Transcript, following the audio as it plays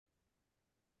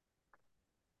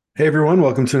Hey everyone,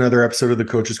 welcome to another episode of the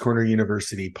Coach's Corner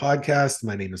University podcast.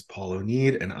 My name is Paul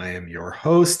O'Need and I am your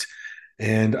host.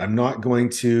 And I'm not going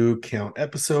to count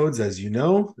episodes, as you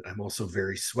know. I'm also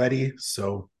very sweaty,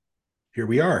 so here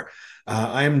we are.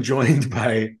 I am joined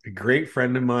by a great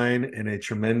friend of mine and a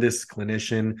tremendous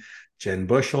clinician, Jenn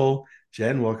Bushell.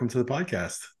 Jenn, welcome to the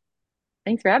podcast.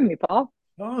 Thanks for having me, Paul.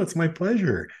 Oh, it's my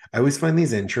pleasure. I always find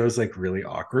these intros like really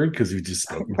awkward because we've just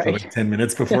spoken for Right. like 10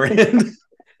 minutes Yeah. beforehand.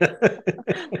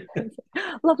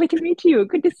 Lovely to meet you.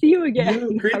 Good to see you again. Yeah, How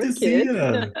great are to the see kids?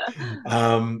 you.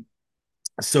 Um,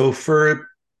 so for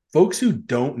folks who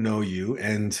don't know you,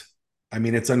 and I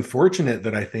mean, it's unfortunate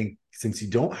that I think since you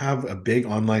don't have a big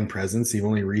online presence, you've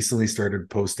only recently started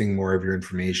posting more of your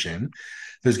information.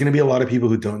 There's going to be a lot of people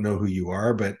who don't know who you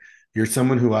are, but you're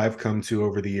someone who I've come to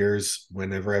over the years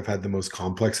whenever I've had the most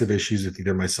complex of issues with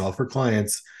either myself or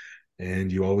clients,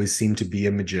 and you always seem to be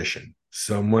a magician.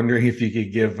 So I'm wondering if you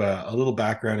could give a little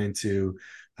background into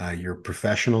your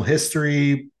professional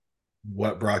history,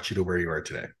 what brought you to where you are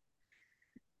today.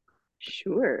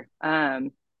 Sure.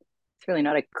 It's really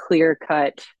not a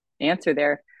clear-cut answer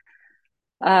there.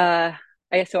 Uh,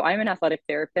 so I'm an athletic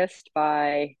therapist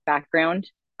by background.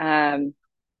 Um,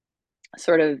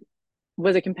 sort of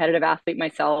was a competitive athlete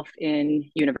myself in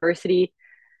university.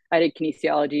 I did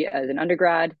kinesiology as an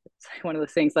undergrad. It's like one of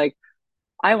those things like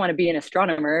I want to be an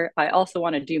astronomer. I also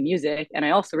want to do music, and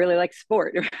I also really like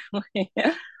sport.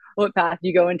 What path do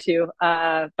you go into?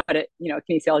 But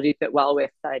kinesiology fit well with.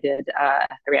 I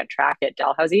ran track at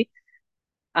Dalhousie,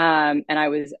 and I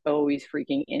was always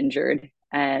freaking injured.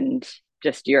 And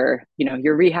just your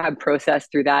rehab process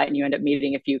through that, and you end up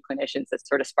meeting a few clinicians that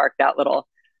sort of sparked that little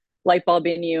light bulb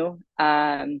in you.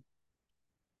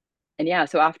 And yeah,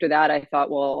 so after that, I thought,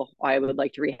 well, I would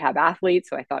like to rehab athletes.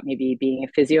 So I thought maybe being a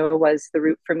physio was the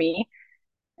route for me.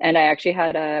 And I actually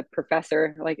had a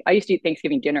professor, like I used to eat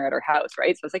Thanksgiving dinner at her house,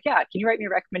 right? So I was like, yeah, can you write me a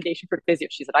recommendation for physio?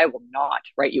 She said, I will not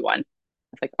write you one. I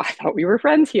was like, I thought we were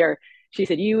friends here. She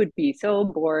said, you would be so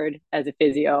bored as a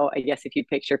physio. I guess if you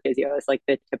picture physio as like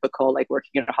the typical, like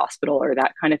working in a hospital or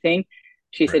that kind of thing.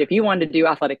 She said, Right. if you wanted to do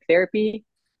athletic therapy,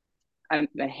 I'm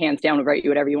hands down would write you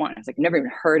whatever you want. I was like, I've never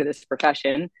even heard of this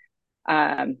profession.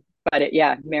 Um, but it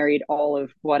married all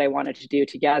of what I wanted to do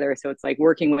together. So it's like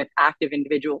working with active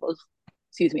individuals,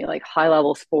 excuse me, like high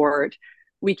level sport,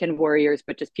 weekend warriors,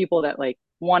 but just people that like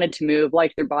wanted to move,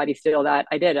 liked their body still. That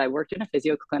I did. I worked in a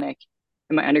physio clinic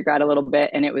in my undergrad a little bit,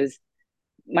 and it was,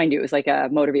 mind you, it was like a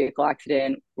motor vehicle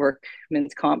accident,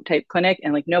 workman's comp type clinic,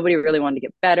 and like nobody really wanted to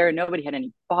get better. Nobody had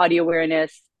any body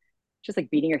awareness, just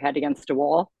like beating your head against a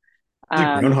wall. It's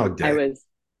like Groundhog I Day. was,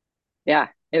 yeah,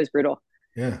 it was brutal.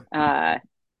 Yeah. Uh,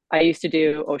 I used to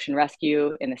do ocean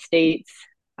rescue in the States,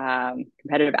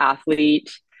 competitive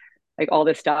athlete, like all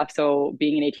this stuff. So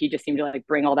being an AT just seemed to like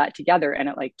bring all that together. And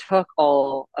it like took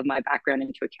all of my background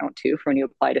into account too for when you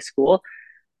apply to school.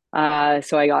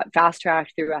 So I got fast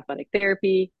tracked through athletic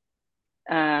therapy.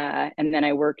 And then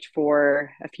I worked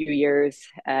for a few years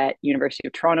at University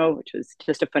of Toronto, which was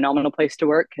just a phenomenal place to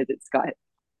work because it's got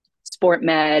sport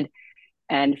med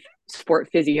and sport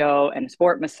physio and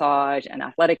sport massage and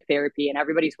athletic therapy, and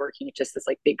everybody's working at just this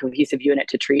like big cohesive unit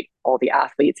to treat all the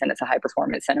athletes, and it's a high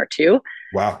performance center too.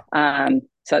 Wow.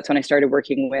 So that's when I started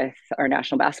working with our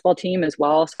national basketball team as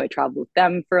well, so I traveled with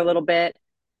them for a little bit.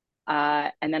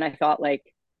 And then I thought, like,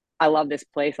 I love this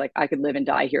place, like I could live and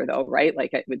die here though, right?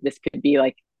 Like this could be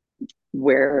like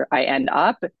where I end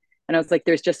up. And I was like,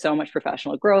 there's just so much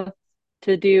professional growth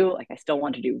to do. Like I still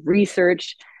want to do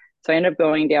research. So I ended up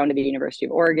going down to the University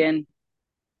of Oregon.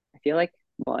 I feel like,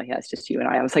 well, yeah, it's just you and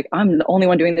I. I was like, I'm the only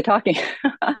one doing the talking.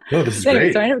 No, this is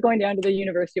Anyway, so I great. ended up going down to the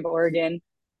University of Oregon.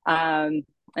 And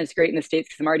it's great in the States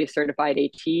because I'm already a certified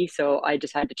AT. So I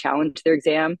just had to challenge their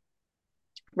exam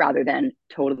rather than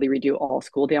totally redo all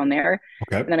school down there.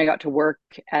 Okay. And then I got to work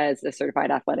as a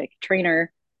certified athletic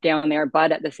trainer down there,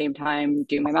 but at the same time,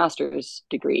 do my master's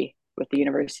degree with the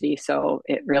university. So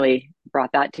it really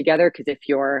brought that together because if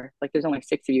you're like, there's only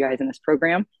six of you guys in this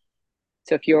program.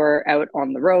 So if you're out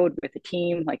on the road with a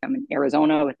team, like I'm in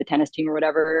Arizona with the tennis team or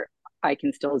whatever, I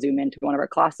can still zoom into one of our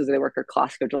classes. Or they work our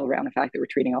class schedule around the fact that we're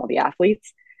treating all the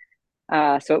athletes.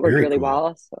 So it worked Very really cool.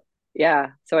 well. So yeah,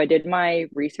 so I did my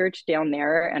research down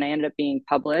there, and I ended up being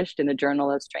published in the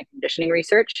Journal of Strength and Conditioning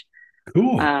Research.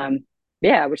 Cool. Um,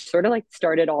 yeah, which sort of like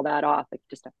started all that off, like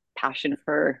just a passion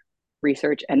for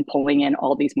research and pulling in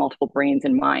all these multiple brains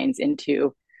and minds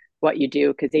into what you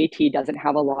do. Because AT doesn't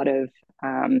have a lot of,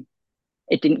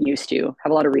 it didn't used to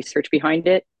have a lot of research behind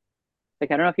it.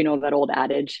 Like I don't know if you know that old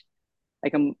adage,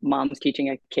 like a mom's teaching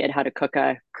a kid how to cook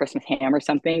a Christmas ham or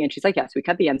something. And she's like, yes, we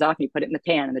cut the ends off and you put it in the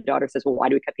pan. And the daughter says, well, why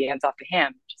do we cut the ends off the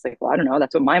ham? She's like, well, I don't know.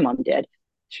 That's what my mom did.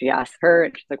 She asked her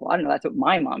and she's like, well, I don't know. That's what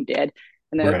my mom did.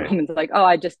 And the Right. woman's like, oh,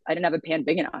 I didn't have a pan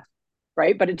big enough.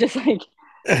 Right. But it just like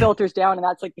filters down. And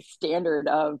that's like the standard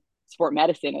of sport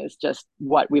medicine is just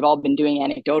what we've all been doing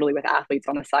anecdotally with athletes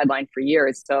on the sideline for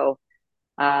years. So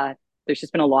there's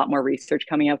just been a lot more research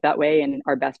coming out that way and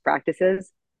our best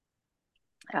practices.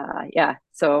 Yeah.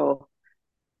 So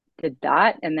did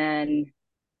that. And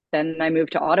then I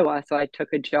moved to Ottawa. So I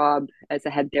took a job as a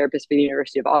head therapist for the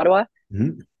University of Ottawa.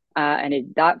 Mhm. And I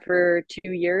did that for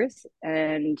 2 years.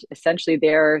 And essentially,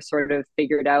 there sort of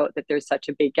figured out that there's such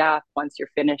a big gap once you're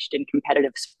finished in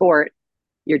competitive sport,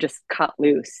 you're just cut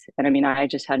loose. And I mean, I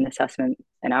just had an assessment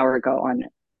an hour ago on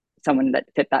someone that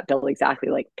fit that bill exactly,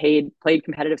 like played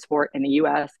competitive sport in the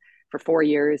US for 4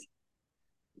 years,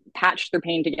 patched their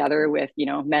pain together with,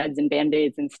 meds and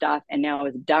band-aids and stuff, and now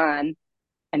is done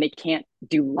and they can't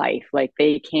do life. Like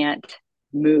they can't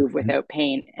move without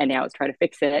pain. And now it's trying to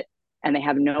fix it. And they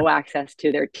have no access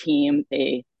to their team.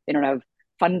 They don't have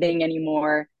funding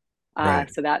anymore.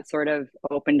 Right. So that sort of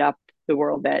opened up the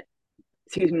world that,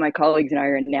 excuse me, my colleagues and I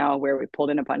are in now, where we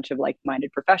pulled in a bunch of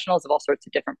like-minded professionals of all sorts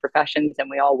of different professions, and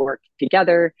we all work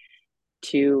together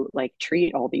to like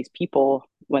treat all these people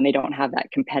when they don't have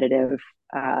that competitive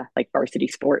like varsity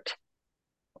sport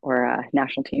or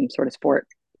national team sort of sport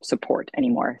support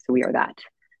anymore. So we are that.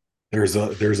 There's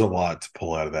a lot to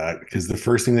pull out of that because the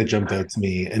first thing that jumped out to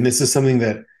me, and this is something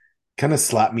that kind of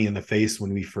slapped me in the face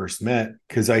when we first met,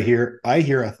 because I hear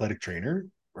athletic trainer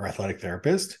or athletic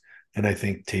therapist, and I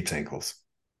think tapes ankles.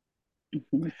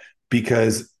 Mm-hmm.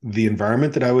 Because the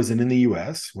environment that I was in the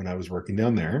US when I was working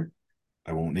down there,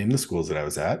 I won't name the schools that I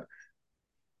was at,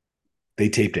 they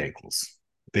taped ankles.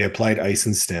 They applied ice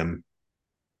and stim,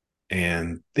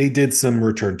 and they did some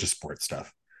return to sport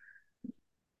stuff.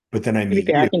 But then I To be meet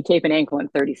fair, I you. can tape an ankle in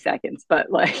 30 seconds, but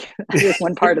like that is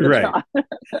one part of the Right. job.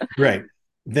 Right.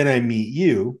 Then I meet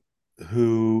you,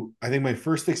 who I think my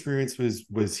first experience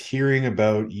was hearing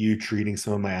about you treating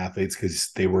some of my athletes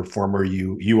because they were former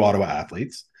U Ottawa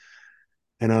athletes.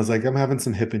 And I was like, I'm having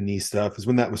some hip and knee stuff, is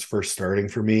when that was first starting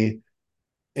for me.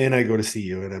 And I go to see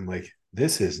you and I'm like,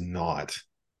 this is not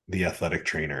the athletic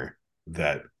trainer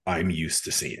that I'm used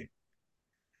to seeing.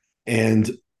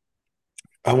 And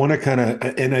I want to kind of,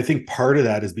 and I think part of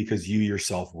that is because you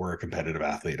yourself were a competitive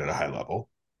athlete at a high level.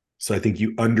 So I think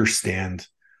you understand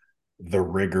the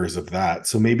rigors of that.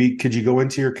 So maybe could you go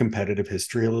into your competitive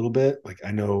history a little bit? Like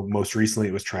I know most recently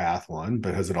it was triathlon,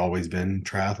 but has it always been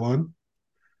triathlon?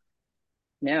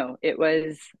 No, it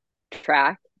was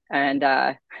track. And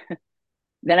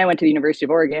then I went to the University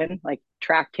of Oregon, like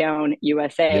track town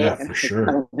USA. Yeah, And for I sure.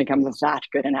 don't think I'm that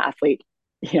good an athlete,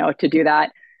 to do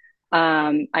that.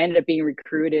 I ended up being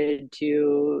recruited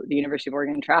to the University of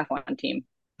Oregon triathlon team.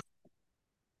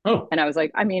 Oh, And I was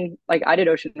like, I mean, like I did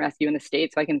ocean rescue in the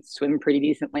States, so I can swim pretty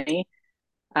decently.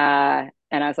 And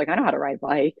I was like, I know how to ride a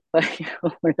bike. Like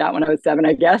learned that when I was 7,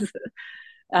 I guess.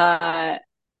 Uh,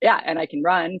 yeah, and I can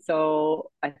run.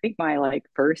 So I think my like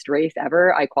first race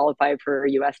ever, I qualified for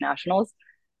U.S. nationals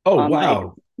oh, on like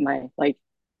wow. my like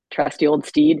trusty old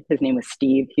steed. His name was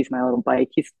Steve. He's my little bike.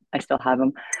 I still have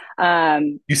him.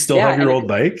 You still Yeah, have your and old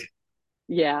bike?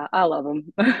 yeah, I love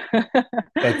him.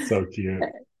 That's so cute.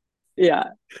 Yeah.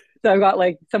 So I've got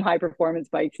like some high performance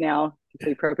bikes now.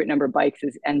 The appropriate number of bikes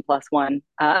is N plus one.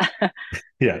 Yeah.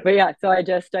 But yeah, so I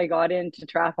got into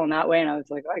triathlon that way, and I was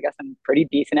like, oh, I guess I'm pretty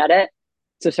decent at it.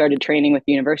 So started training with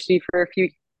the university for a few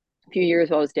years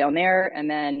while I was down there, and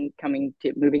then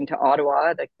moving to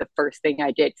Ottawa. Like the first thing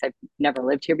I did, because I've never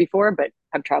lived here before, but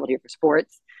I've traveled here for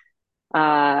sports.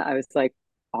 I was like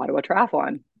Ottawa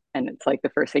Triathlon, and it's like the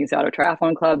first thing's the Ottawa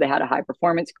Triathlon Club. They had a high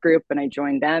performance group, and I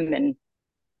joined them, and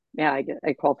yeah,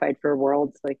 I qualified for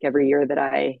worlds like every year that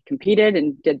I competed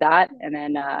and did that, and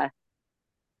then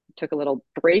took a little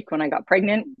break when I got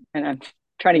pregnant, and I'm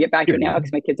trying to get back to it now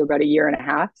because my kids are about a year and a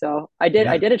half. So I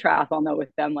Yeah. did a triathlon though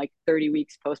with them, like 30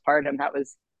 weeks postpartum. That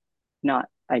was not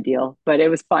ideal, but it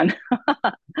was fun.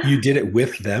 You did it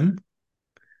with them?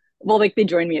 Well, like they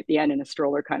joined me at the end in a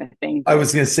stroller kind of thing, I but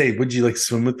was gonna say, would you like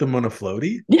swim with them on a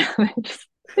floaty? yeah, just,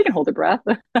 they can hold their breath.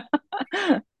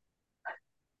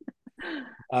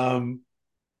 Um,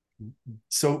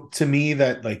 so to me,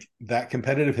 that like that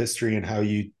competitive history and how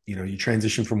you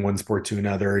transition from one sport to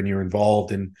another and you're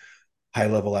involved in high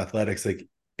level athletics, like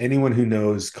anyone who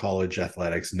knows college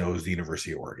athletics knows the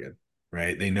University of Oregon,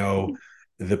 right? They know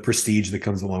the prestige that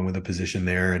comes along with a position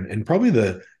there, and probably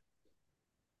if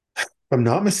I'm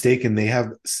not mistaken, they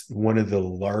have one of the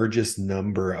largest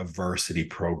number of varsity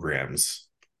programs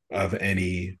of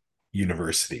any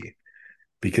university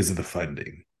because of the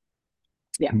funding.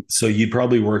 Yeah. So you'd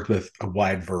probably worked with a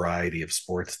wide variety of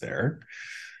sports there.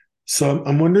 So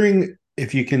I'm wondering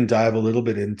if you can dive a little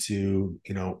bit into,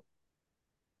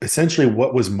 essentially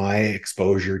what was my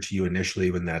exposure to you initially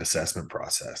in that assessment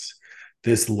process,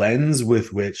 this lens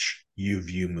with which you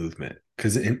view movement.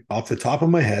 Because off the top of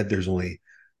my head, there's only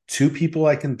two people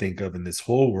I can think of in this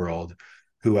whole world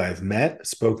who I've met,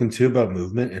 spoken to about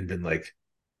movement, and been like,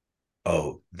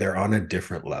 oh, they're on a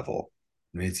different level.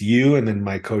 And it's you and then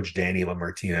my coach, Danny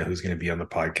Lamartina, who's going to be on the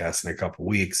podcast in a couple of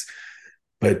weeks.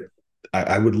 But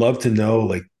I would love to know,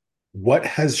 like, what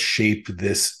has shaped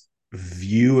this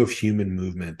view of human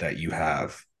movement that you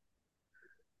have?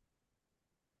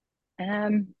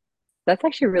 Um, that's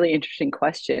actually a really interesting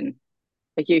question.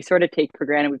 Like you sort of take for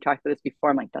granted, we've talked about this before.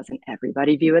 I'm like, doesn't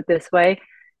everybody view it this way?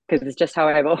 Because it's just how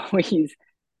I've always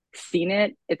seen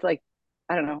it. It's like,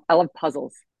 I don't know. I love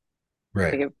puzzles.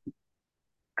 Right. Like I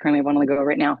currently have one on the go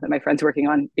right now that my friend's working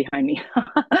on behind me.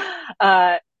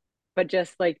 uh, but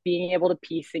just like being able to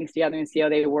piece things together and see how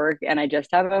they work. And I just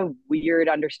have a weird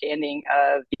understanding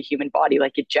of the human body.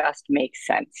 Like it just makes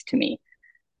sense to me.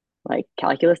 Like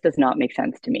calculus does not make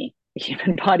sense to me. The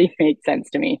human body makes sense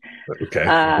to me. Okay.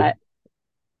 Uh,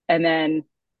 and then,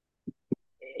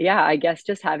 yeah, I guess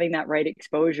just having that right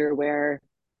exposure where,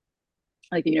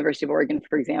 like the University of Oregon,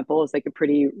 for example, is like a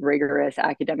pretty rigorous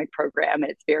academic program.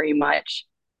 And it's very much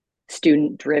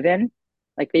student driven.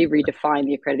 Like they redefine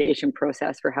the accreditation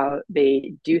process for how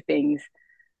they do things.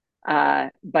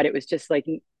 But it was just like,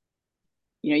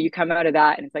 you come out of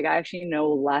that and it's like, I actually know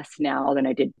less now than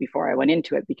I did before I went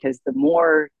into it because the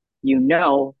more you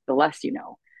know, the less you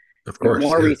know. Of course.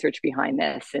 More Yeah. research behind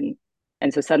this.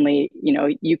 And so suddenly,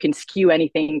 you can skew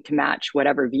anything to match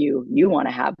whatever view you want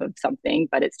to have of something.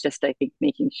 But it's just, I think,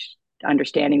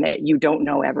 understanding that you don't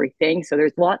know everything. So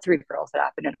there's lots of referrals that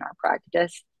happen in our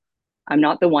practice. I'm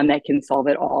not the one that can solve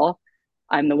it all.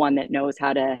 I'm the one that knows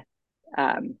how to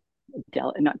um,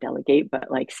 not delegate, but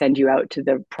like send you out to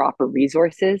the proper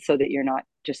resources so that you're not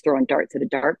just throwing darts at a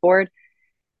dartboard.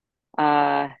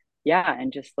 Uh, yeah,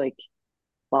 and just like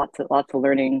lots of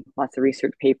learning, lots of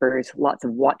research papers, lots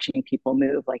of watching people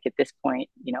move. Like at this point,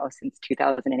 since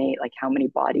 2008, like how many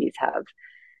bodies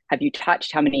have you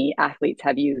touched? How many athletes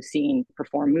have you seen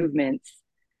perform movements?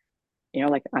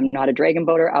 Like I'm not a dragon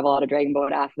boater. I have a lot of dragon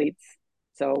boat athletes.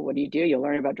 So what do? You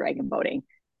learn about dragon boating,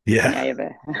 and Yeah. I have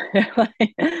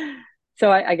a.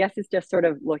 So I guess it's just sort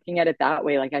of looking at it that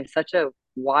way. Like I have such a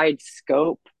wide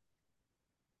scope,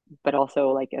 but also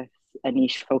like a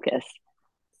niche focus.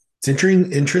 It's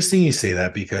interesting you say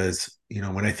that because,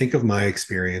 when I think of my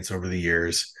experience over the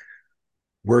years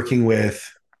working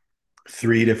with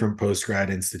three different post grad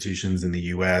institutions in the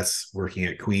US, working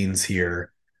at Queens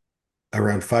here,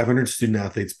 around 500 student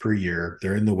athletes per year.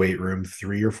 They're in the weight room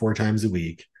 3 or 4 times a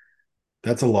week.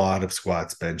 That's a lot of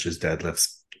squats, benches,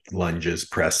 deadlifts, lunges,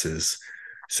 presses.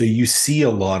 So you see a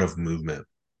lot of movement.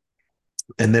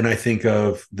 And then I think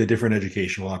of the different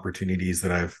educational opportunities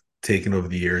that I've taken over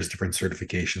the years, different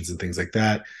certifications and things like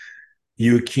that.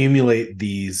 You accumulate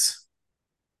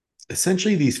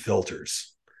essentially these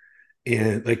filters.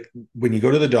 And like when you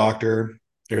go to the doctor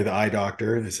or the eye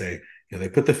doctor, they say, they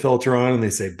put the filter on and they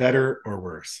say better or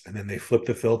worse. And then they flip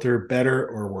the filter, better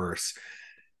or worse.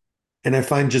 And I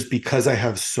find just because I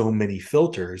have so many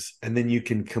filters, and then you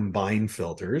can combine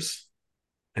filters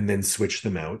and then switch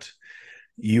them out,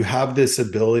 you have this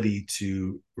ability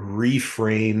to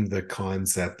reframe the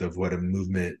concept of what a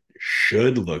movement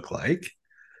should look like,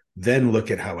 then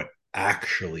look at how it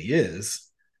actually is.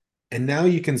 And now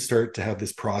you can start to have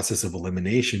this process of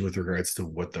elimination with regards to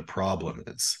what the problem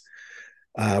is.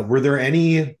 Were there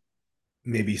any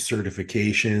maybe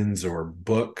certifications or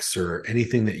books or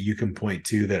anything that you can point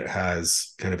to that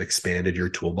has kind of expanded your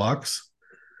toolbox?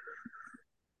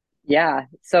 Yeah.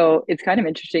 So it's kind of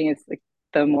interesting. It's like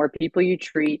the more people you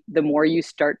treat, the more you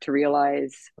start to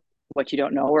realize what you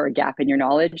don't know or a gap in your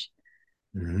knowledge.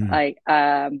 Mm-hmm. I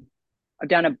I've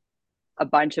done a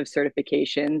bunch of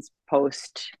certifications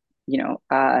post,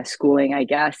 schooling, I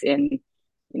guess, in,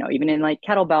 even in like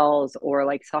kettlebells or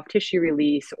like soft tissue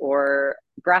release or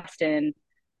Graston,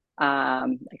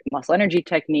 like muscle energy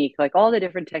technique, like all the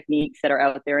different techniques that are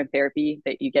out there in therapy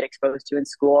that you get exposed to in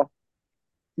school.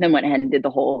 Then went ahead and did the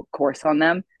whole course on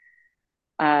them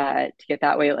to get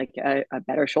that way, like a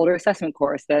better shoulder assessment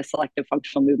course, the selective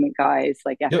functional movement guys,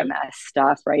 like Yep. FMS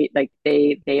stuff, right? Like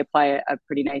they apply a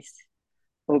pretty nice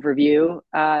overview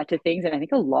to things. And I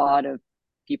think a lot of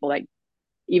people, like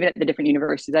even at the different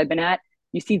universities I've been at,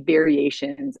 you see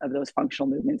variations of those functional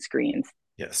movement screens.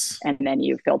 Yes. and then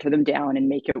you filter them down and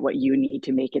make it what you need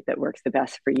to make it that works the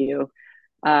best for you.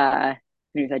 Uh,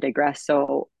 Anyways, I digress.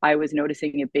 So I was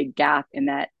noticing a big gap in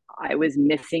that I was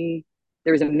missing,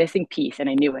 there was a missing piece, and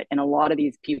I knew it. And a lot of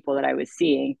these people that I was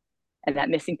seeing, and that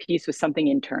missing piece was something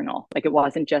internal. Like it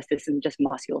wasn't just, this isn't just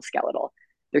musculoskeletal.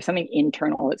 There's something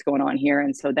internal that's going on here.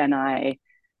 And so then I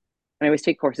always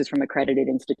take courses from accredited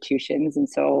institutions. And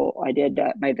so I did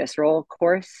my visceral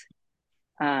course,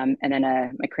 and then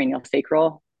my cranial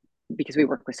sacral, because we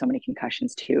work with so many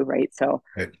concussions too, right? So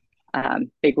Right.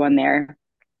 big one there.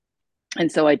 And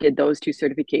so I did those two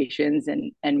certifications,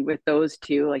 and with those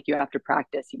two, like you have to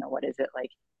practice, what is it, like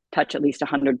touch at least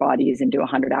 100 bodies and do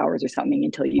 100 hours or something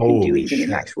until you can do Holy even your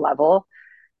shit. next level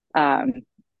um,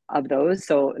 of those.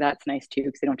 So that's nice too,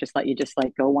 because they don't just let you just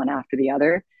like go one after the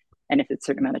other. And if it's a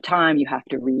certain amount of time, you have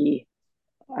to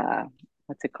uh,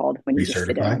 what's it called when you just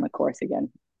sit down Recertify. on the course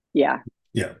again? Yeah,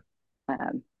 Yeah.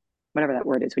 um, whatever that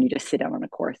word is when you just sit down on a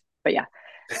course. But yeah,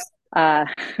 uh,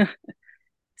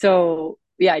 so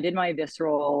yeah, I did my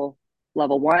visceral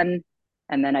level one,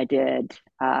 and then I did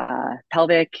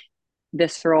pelvic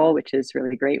visceral, which is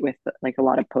really great with like a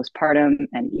lot of postpartum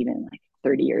and even like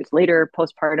 30 years later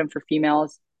postpartum for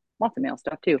females, lots of male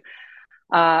stuff too.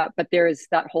 But there's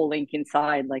that whole link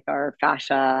inside, like our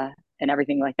fascia and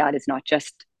everything like that is not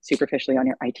just superficially on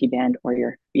your IT band or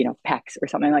your, pecs or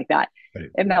something like that. Right.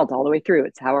 It melts all the way through.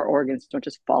 It's how our organs don't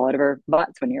just fall out of our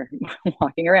butts when you're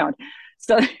walking around.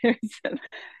 So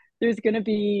there's going to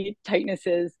be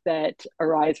tightnesses that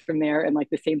arise from there, and like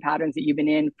the same patterns that you've been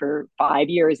in for 5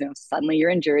 years, and suddenly you're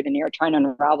injured and you're trying to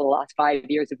unravel the last 5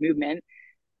 years of movement.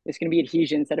 There's going to be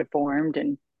adhesions that have formed.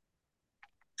 And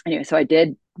anyway, so I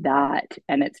did that,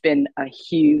 and it's been a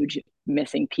huge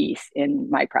missing piece in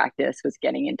my practice, was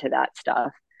getting into that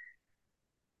stuff.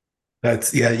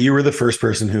 That's, yeah, you were the first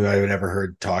person who I had ever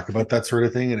heard talk about that sort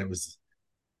of thing. And it was,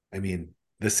 I mean,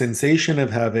 the sensation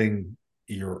of having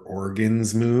your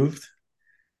organs moved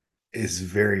is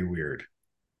very weird.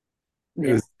 It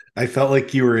Yeah. was, I felt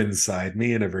like you were inside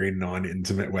me in a very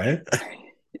non-intimate way.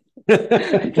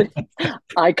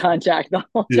 Eye contact the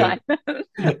whole Yeah.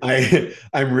 time.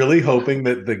 I'm really hoping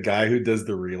that the guy who does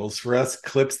the reels for us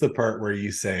clips the part where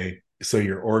you say, so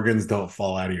your organs don't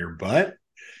fall out of your butt.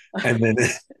 And then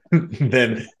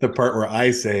then the part where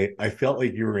I say, I felt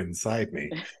like you were inside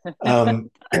me.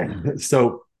 Um,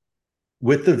 so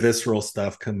with the visceral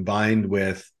stuff combined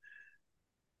with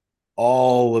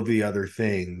all of the other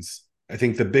things, I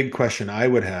think the big question I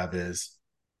would have is,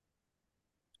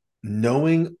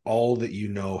 knowing all that you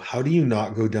know, how do you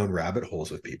not go down rabbit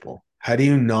holes with people? How do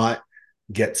you not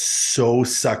get so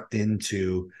sucked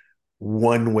into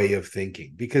one way of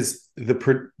thinking? Because the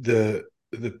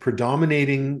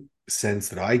predominating sense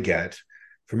that I get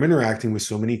from interacting with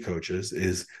so many coaches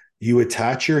is you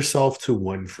attach yourself to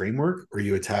one framework or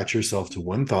you attach yourself to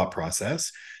one thought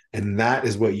process, and that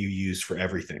is what you use for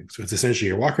everything. So it's essentially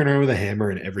you're walking around with a hammer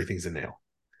and everything's a nail.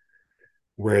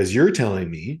 Whereas you're telling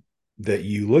me that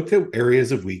you looked at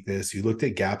areas of weakness, you looked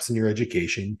at gaps in your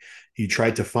education, you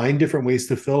tried to find different ways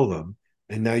to fill them,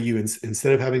 and now you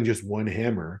instead of having just one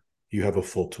hammer, you have a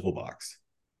full toolbox.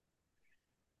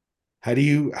 How do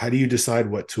you decide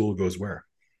what tool goes where?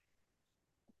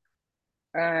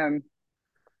 um,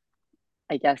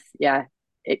 I guess, yeah,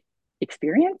 it,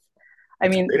 experience. I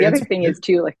That's a mean, great the other answer. thing Yeah. is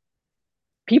too, like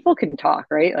people can talk,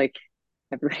 right? Like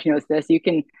everybody knows this. You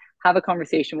can have a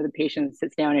conversation with a patient that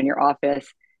sits down in your office,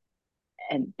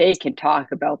 and they can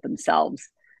talk about themselves.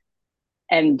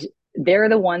 And they're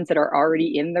the ones that are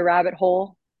already in the rabbit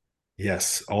hole.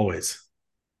 Yes, always.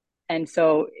 And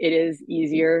so it is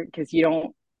easier because you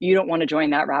don't want to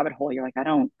join that rabbit hole. You're like, I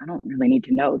don't really need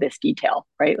to know this detail,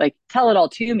 right? Like tell it all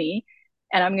to me,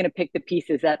 and I'm going to pick the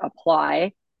pieces that apply.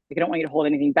 Like I don't want you to hold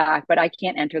anything back, but I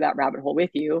can't enter that rabbit hole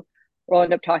with you. We'll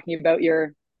end up talking about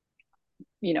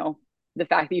you know, the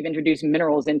fact that you've introduced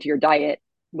minerals into your diet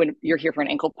when you're here for an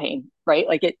ankle pain, right?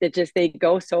 Like it just, they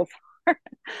go so far,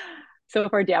 so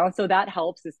far down. So that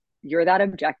helps is you're that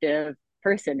objective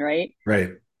person, right?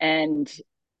 Right. And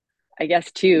I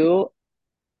guess too,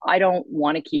 I don't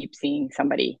want to keep seeing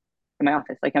somebody in my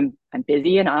office. Like I'm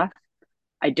busy enough.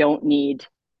 I don't need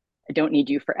I don't need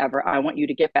you forever. I want you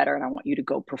to get better and I want you to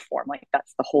go perform. Like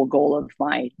that's the whole goal of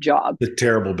my job. The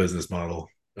terrible business model.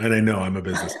 And I know I'm a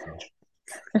business coach.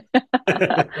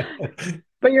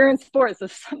 But you're in sports, so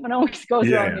something always goes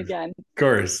Yeah, wrong yeah, of again.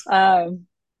 course. Um,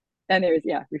 and there's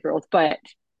referrals. But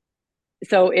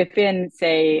so if in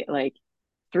say like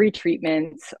 3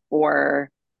 treatments or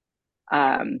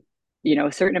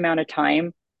a certain amount of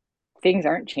time, things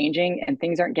aren't changing and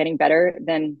things aren't getting better,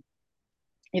 then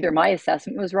either my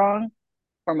assessment was wrong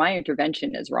or my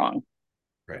intervention is wrong.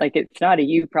 Right. Like it's not a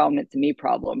you problem, it's a me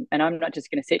problem. And I'm not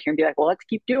just going to sit here and be like, well, let's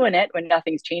keep doing it when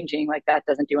nothing's changing. Like that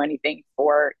doesn't do anything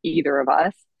for either of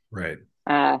us. Right.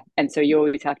 And so you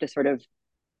always have to sort of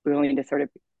be willing to sort of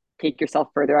take yourself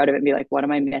further out of it and be like, what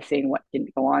am I missing? What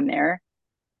didn't go on there?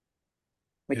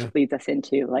 Which Yeah. leads us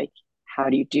into like, how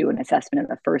do you do an assessment in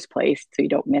the first place so you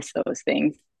don't miss those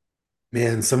things?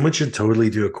 Man, someone should totally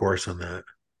do a course on that.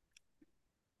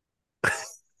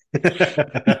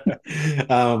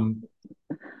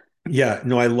 Yeah,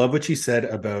 no, I love what you said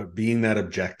about being that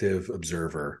objective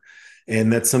observer.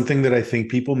 And that's something that I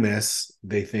think people miss.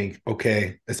 They think,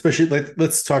 okay, especially like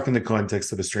let's talk in the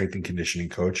context of a strength and conditioning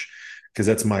coach, because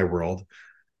that's my world.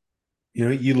 You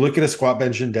know, you look at a squat,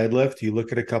 bench, and deadlift, you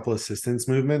look at a couple assistance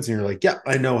movements, and you're like, yeah,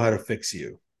 I know how to fix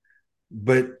you.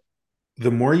 But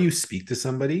the more you speak to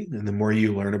somebody and the more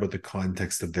you learn about the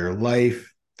context of their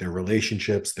life, their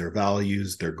relationships, their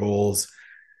values, their goals,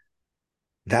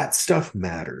 that stuff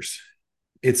matters.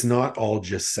 It's not all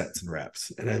just sets and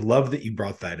reps. And I love that you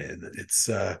brought that in. It's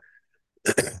to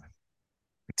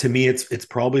me, it's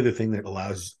probably the thing that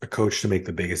allows a coach to make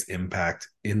the biggest impact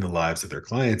in the lives of their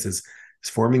clients is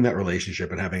forming that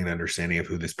relationship and having an understanding of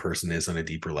who this person is on a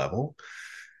deeper level.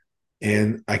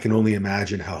 And I can only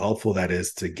imagine how helpful that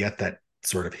is to get that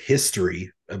sort of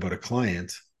history about a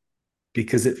client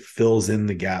because it fills in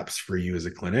the gaps for you as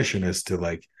a clinician as to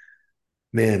like,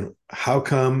 man, how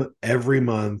come every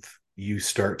month you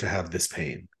start to have this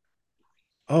pain?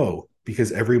 Oh,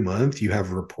 because every month you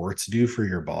have reports due for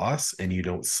your boss and you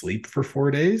don't sleep for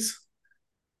 4 days.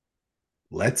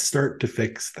 Let's start to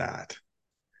fix that.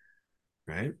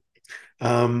 Right.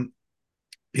 Um,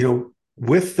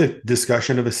 with the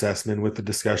discussion of assessment, with the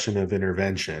discussion of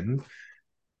intervention,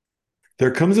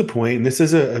 there comes a point, and this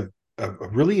is a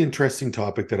really interesting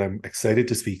topic that I'm excited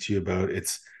to speak to you about.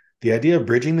 It's the idea of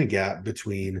bridging the gap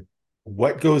between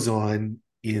what goes on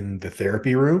in the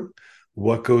therapy room,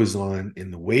 what goes on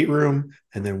in the weight room,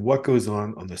 and then what goes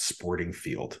on the sporting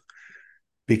field.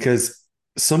 Because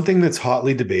something that's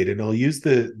hotly debated, and I'll use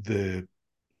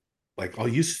I'll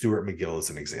use Stuart McGill as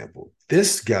an example.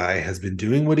 This guy has been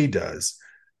doing what he does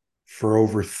for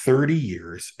over 30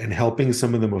 years and helping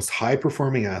some of the most high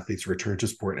performing athletes return to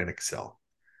sport and excel.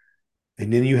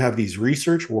 And then you have these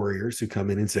research warriors who come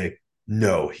in and say,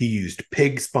 no, he used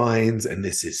pig spines and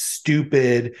this is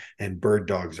stupid and bird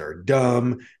dogs are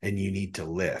dumb and you need to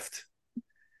lift.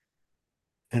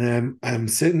 And I'm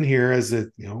sitting here as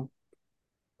a,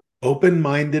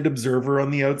 open-minded observer on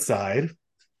the outside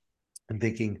and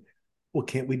thinking, well,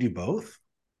 can't we do both?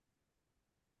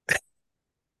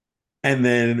 And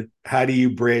then how do you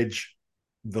bridge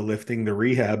the lifting, the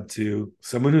rehab to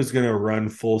someone who's going to run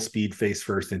full speed face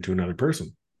first into another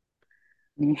person?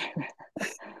 Can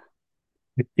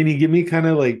you give me kind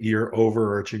of like your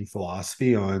overarching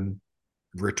philosophy on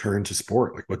return to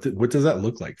sport? Like what does that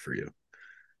look like for you?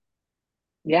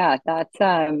 Yeah, that's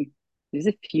there's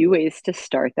a few ways to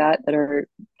start that are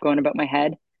going about my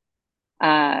head.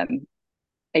 Um,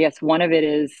 I guess one of it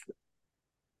is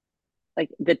like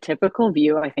the typical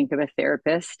view I think of a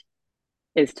therapist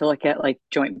is to look at like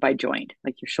joint by joint.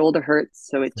 Like your shoulder hurts,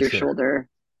 so it's For your sure. shoulder.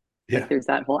 Like Yeah. there's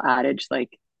that whole adage, like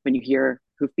when you hear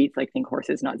hoof beats, like think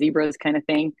horses, not zebras kind of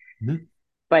thing. Mm-hmm.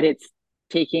 But it's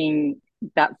taking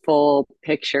that full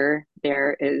picture.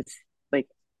 There is like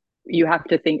you have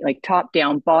to think like top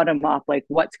down, bottom up, like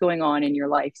what's going on in your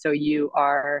life. So you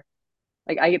are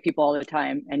like I get people all the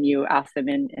time and you ask them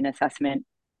in an assessment,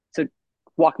 so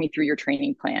walk me through your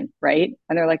training plan, right?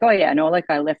 And they're like, oh yeah, no, like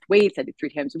I lift weights, I do 3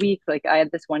 times a week. Like I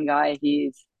had this one guy,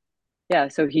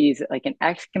 so he's like an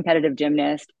ex-competitive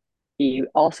gymnast. He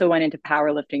also went into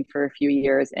powerlifting for a few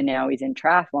years and now he's in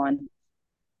triathlon.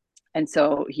 And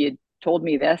so he had told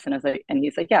me this and I was like, and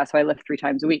he's like, yeah, so I lift 3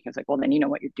 times a week. I was like, well, then you know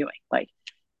what you're doing. Like,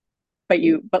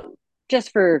 but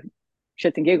just for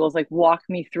shits and giggles, like walk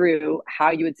me through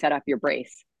how you would set up your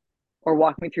brace or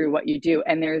walk me through what you do.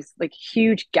 And there's like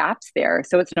huge gaps there.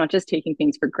 So it's not just taking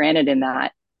things for granted in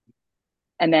that.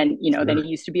 And then, then he Sure.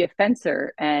 used to be a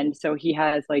fencer. And so he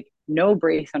has like no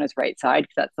brace on his right side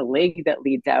because that's the leg that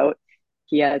leads out.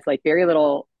 He has like very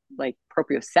little like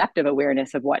proprioceptive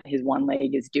awareness of what his one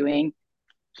leg is doing.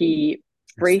 He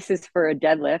braces for a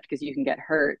deadlift because you can get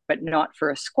hurt, but not for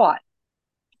a squat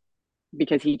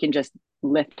because he can just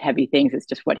lift heavy things. It's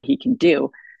just what he can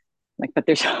do. Like, but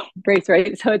there's no brace,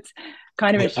 right? So it's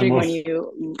kind of I'm interesting when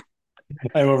you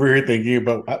I'm over here thinking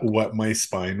about what my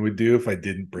spine would do if I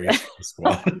didn't brace for the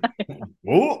squat.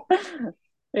 Oh,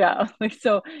 yeah, like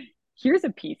so here's a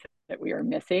piece that we are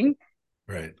missing,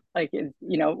 right. like is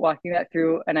walking that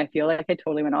through, and I feel like I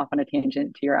totally went off on a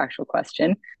tangent to your actual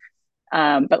question,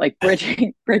 but like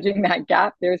bridging bridging that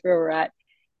gap, there's where we're at.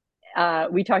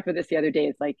 we talked about this the other day.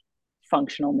 It's like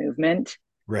functional movement,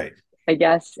 Right. I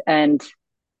guess, and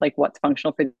like what's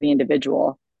functional for the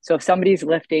individual. So if somebody's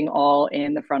lifting all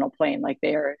in the frontal plane, like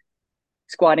they're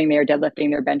squatting, they're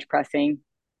deadlifting, they're bench pressing,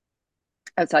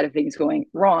 outside of things going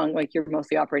wrong, like you're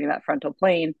mostly operating that frontal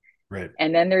plane. Right.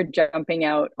 And then they're jumping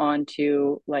out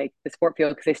onto like the sport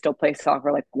field because they still play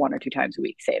soccer like 1 or 2 times a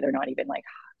week. Say they're not even like,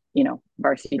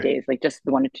 varsity Right. days, like just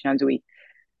the 1 or 2 times a week.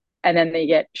 And then they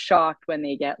get shocked when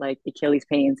they get like Achilles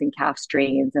pains and calf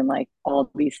strains and like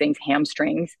all these things,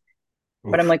 hamstrings.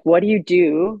 But I'm Oof. like, what do you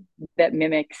do that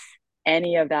mimics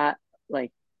any of that,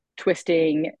 like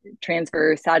twisting,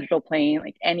 transverse, sagittal plane,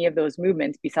 like any of those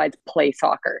movements besides play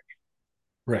soccer?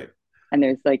 Right. And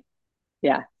there's like,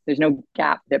 yeah, there's no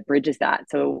gap that bridges that.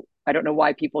 So I don't know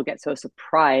why people get so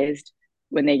surprised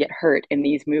when they get hurt in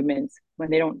these movements when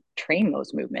they don't train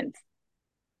those movements.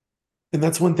 And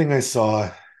that's one thing I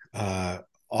saw uh,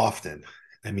 often.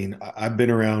 I mean, I've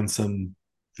been around some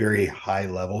very high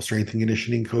level strength and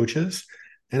conditioning coaches,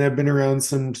 and I've been around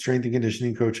some strength and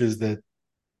conditioning coaches that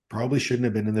probably shouldn't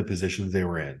have been in the positions they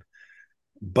were in.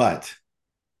 But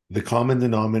the common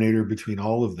denominator between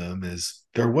all of them is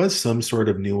there was some sort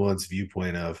of nuanced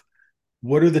viewpoint of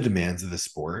what are the demands of the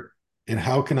sport and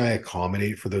how can I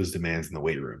accommodate for those demands in the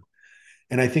weight room.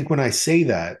 And I think when I say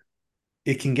that,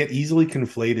 it can get easily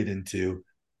conflated into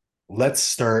let's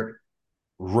start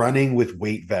running with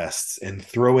weight vests and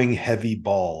throwing heavy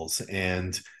balls.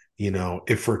 And,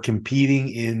 if we're competing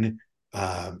in,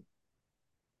 uh,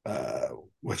 uh,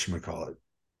 what should we call it?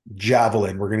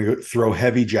 Javelin, we're going to go throw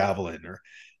heavy javelin.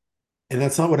 And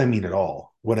that's not what I mean at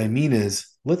all. What I mean is,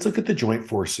 let's look at the joint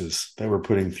forces that we're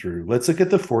putting through. Let's look at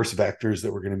the force vectors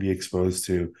that we're going to be exposed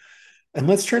to. And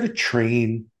let's try to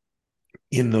train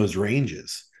in those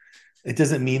ranges. It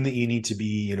doesn't mean that you need to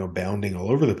be, bounding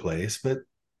all over the place, but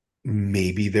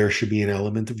maybe there should be an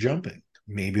element of jumping.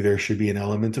 Maybe there should be an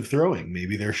element of throwing.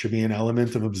 Maybe there should be an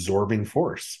element of absorbing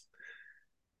force.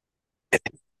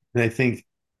 And I think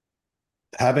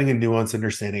having a nuanced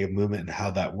understanding of movement and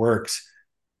how that works,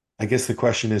 I guess the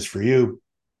question is for you,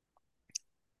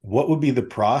 what would be the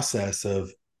process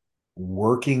of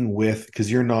working with,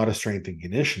 because you're not a strength and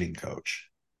conditioning coach.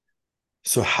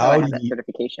 So Oh, I how do have that you,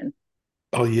 certification,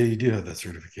 oh yeah, you do have that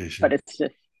but certification. this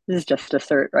is just a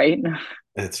cert, right?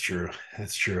 That's true.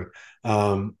 That's true.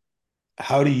 Um,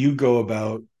 how do you go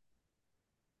about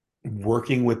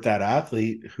working with that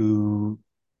athlete who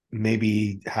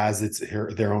maybe has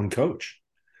their own coach?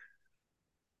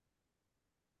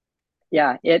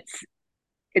 Yeah, it's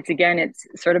again, it's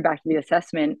sort of back to the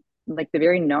assessment. Like the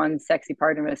very non-sexy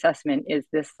part of an assessment is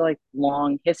this like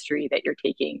long history that you're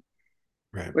taking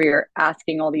Right. where you're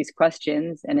asking all these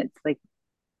questions and it's like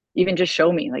even just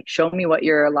show me what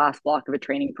your last block of a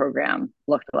training program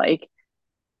looked like.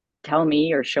 Tell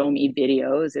me or show me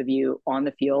videos of you on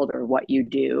the field or what you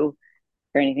do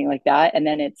or anything like that. And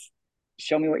then it's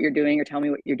show me what you're doing or tell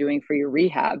me what you're doing for your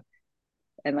rehab.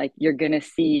 And like you're gonna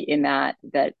see in that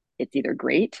it's either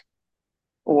great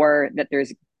or that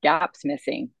there's gaps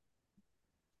missing.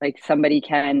 Like somebody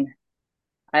can,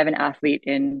 I have an athlete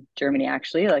in Germany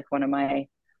actually, like one of my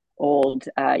old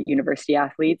university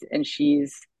athletes, and she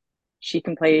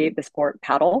can play the sport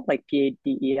paddle, like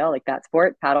PADEL, like that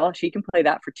sport paddle. She can play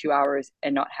that for 2 hours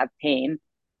and not have pain,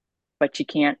 but she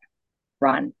can't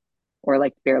run or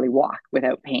like barely walk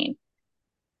without pain.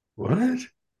 What?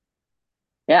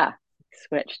 Yeah,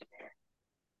 switched.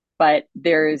 But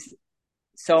there's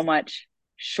so much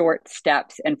short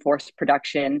steps and force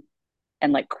production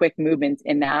and like quick movements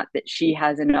in that she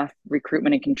has enough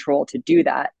recruitment and control to do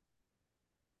that.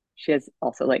 She has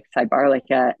also like sidebar like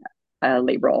a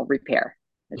labral repair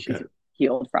that Okay. she's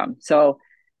healed from. So,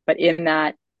 but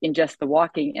in just the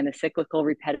walking and the cyclical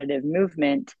repetitive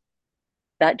movement,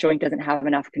 that joint doesn't have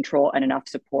enough control and enough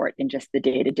support in just the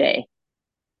day to day.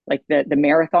 Like the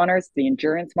marathoners, the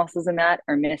endurance muscles in that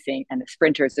are missing, and the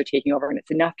sprinters are taking over, and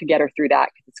it's enough to get her through that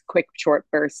because it's quick, short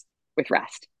bursts with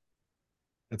rest.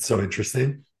 That's so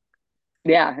interesting.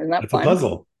 Yeah, isn't that That's a fun?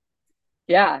 puzzle.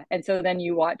 Yeah. And so then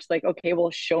you watch like, okay,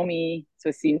 well, show me.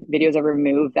 So see videos of her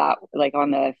move that like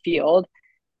on the field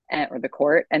or the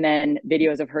court, and then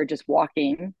videos of her just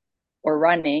walking or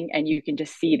running, and you can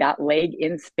just see that leg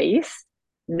in space,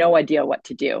 no idea what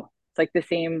to do. It's like the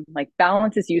same, like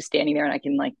balance is you standing there and I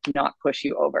can like not push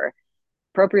you over.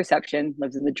 Proprioception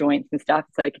lives in the joints and stuff.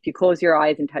 It's like if you close your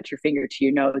eyes and touch your finger to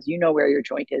your nose, you know where your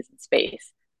joint is in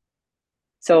space.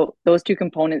 So those two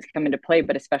components come into play,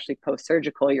 but especially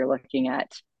post-surgical, you're looking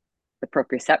at the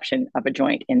proprioception of a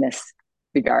joint in this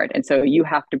regard. And so you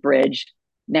have to bridge.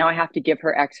 Now I have to give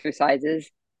her exercises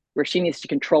where she needs to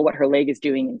control what her leg is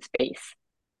doing in space.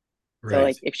 So Right.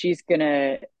 like if she's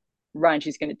gonna run,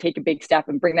 she's gonna take a big step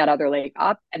and bring that other leg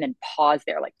up and then pause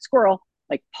there, like squirrel,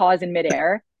 like pause in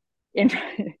midair, in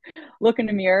look in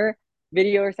the mirror,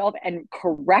 video herself, and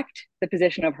correct the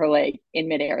position of her leg in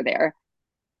midair there,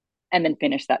 and then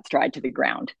finish that stride to the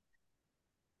ground.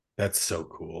 That's so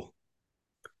cool.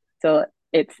 So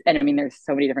it's, and I mean, there's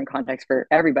so many different contexts for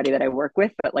everybody that I work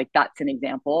with, but like that's an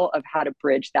example of how to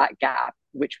bridge that gap,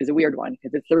 which was a weird one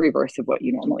because it's the reverse of what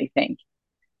you normally think.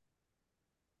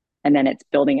 And then it's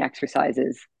building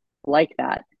exercises like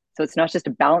that. So it's not just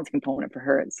a balance component for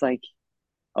her, it's like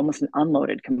almost an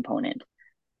unloaded component.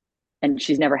 And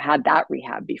she's never had that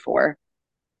rehab before.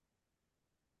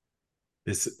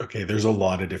 This okay, there's a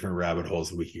lot of different rabbit holes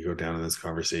that we could go down in this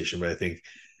conversation, but I think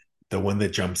the one that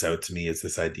jumps out to me is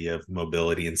this idea of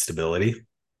mobility and stability.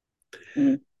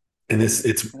 Mm-hmm. And this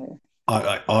it's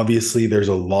obviously there's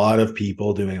a lot of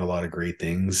people doing a lot of great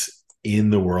things in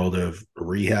the world of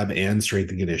rehab and strength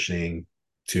and conditioning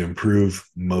to improve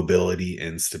mobility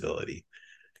and stability.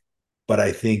 But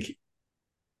I think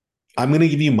I'm going to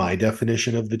give you my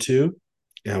definition of the two.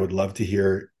 And I would love to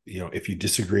hear, if you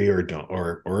disagree or don't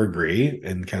or agree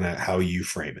and kind of how you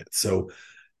frame it. So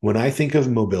when I think of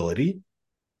mobility,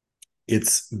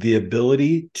 it's the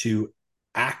ability to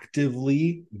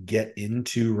actively get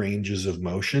into ranges of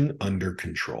motion under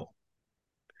control.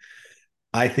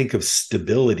 I think of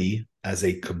stability as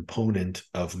a component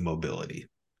of mobility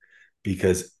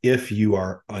because if you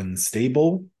are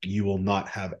unstable, you will not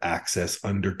have access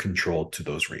under control to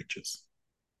those ranges.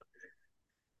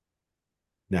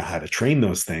 Now, how to train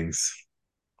those things,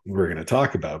 we're going to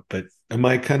talk about, but am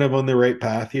I kind of on the right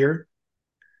path here?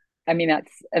 I mean,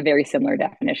 that's a very similar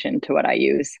definition to what I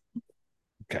use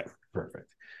Okay, perfect.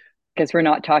 because we're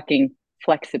not talking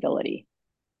flexibility,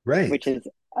 Right. which is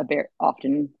a very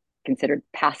often considered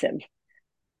passive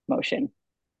motion.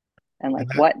 And And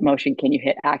like that, what motion can you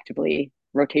hit actively?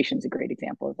 Rotation's a great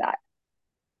example of that.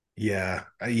 yeah,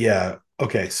 yeah.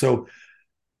 Okay, so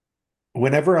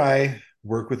whenever I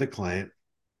work with a client,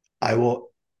 I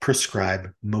will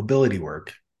prescribe mobility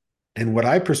work. And what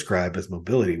I prescribe as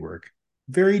mobility work,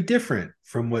 very different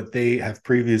from what they have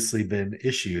previously been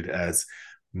issued as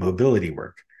mobility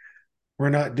work. We're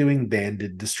not doing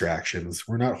banded distractions.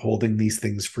 We're not holding these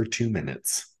things for 2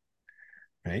 minutes,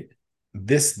 right?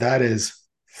 That is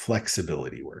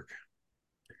flexibility work.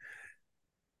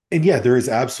 And yeah, there is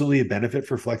absolutely a benefit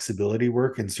for flexibility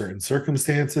work in certain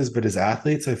circumstances, but as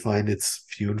athletes, I find it's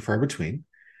few and far between.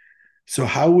 So,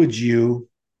 how would you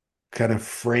kind of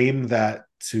frame that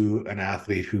to an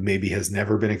athlete who maybe has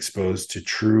never been exposed to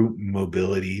true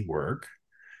mobility work?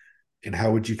 And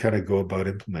how would you kind of go about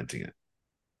implementing it?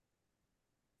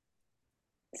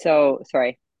 So,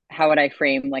 sorry, how would I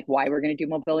frame like why we're going to do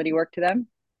mobility work to them?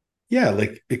 Yeah,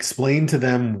 like explain to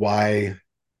them why,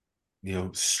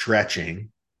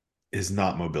 stretching is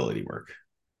not mobility work.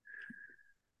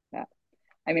 Yeah.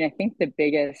 I mean, I think the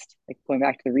biggest, like going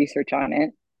back to the research on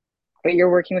it, but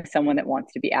you're working with someone that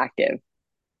wants to be active.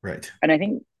 Right. And I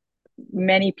think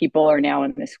many people are now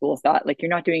in the school of thought like you're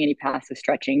not doing any passive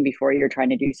stretching before you're trying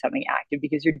to do something active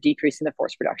because you're decreasing the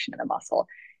force production in the muscle.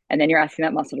 And then you're asking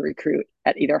that muscle to recruit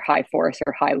at either high force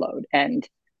or high load. And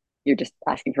you're just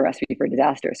asking for a recipe for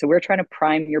disaster. So we're trying to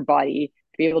prime your body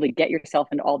to be able to get yourself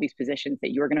into all these positions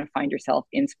that you're going to find yourself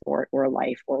in sport or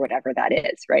life or whatever that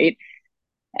is, right?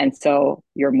 And so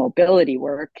your mobility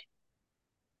work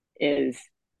is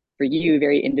for you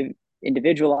very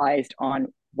individualized on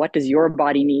what does your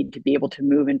body need to be able to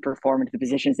move and perform into the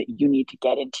positions that you need to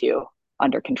get into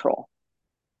under control.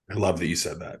 I love that you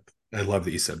said that. I love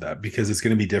that you said that because it's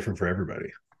going to be different for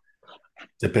everybody,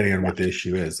 depending on Yeah. what the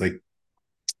issue is. Like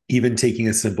even taking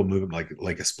a simple movement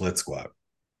like a split squat.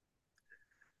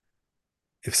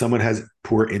 If someone has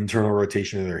poor internal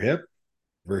rotation of their hip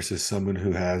versus someone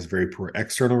who has very poor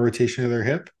external rotation of their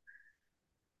hip,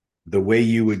 the way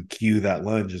you would cue that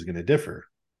lunge is going to differ,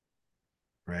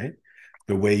 right?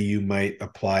 The way you might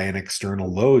apply an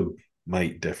external load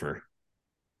might differ.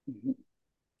 Mm-hmm.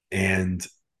 And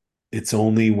it's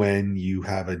only when you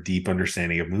have a deep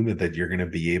understanding of movement that you're going to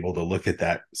be able to look at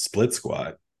that split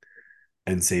squat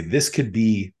and say, this could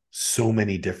be so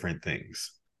many different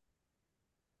things.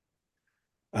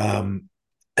 Um,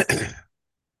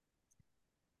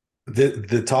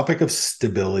 the topic of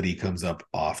stability comes up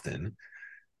often.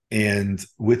 And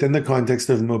within the context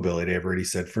of mobility, I've already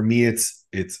said for me, it's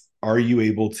are you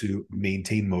able to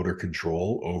maintain motor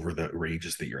control over the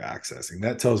ranges that you're accessing?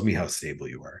 That tells me how stable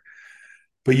you are.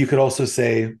 But you could also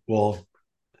say, well,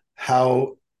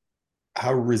 how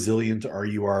how resilient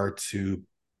are to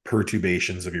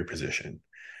perturbations of your position,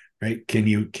 right? Can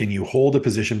you hold a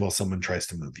position while someone tries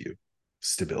to move you?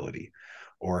 Stability.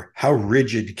 Or how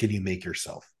rigid can you make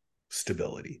yourself?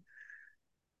 Stability.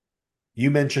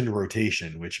 You mentioned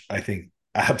rotation, which I think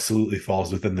absolutely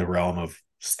falls within the realm of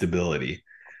stability,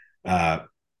 uh,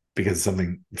 because it's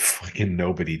something fucking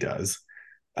nobody does.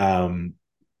 Um,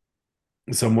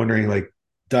 so I'm wondering, like,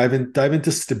 dive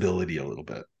into stability a little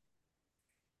bit.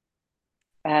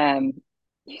 Um,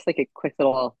 just like a quick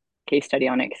little case study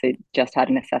on it because I just had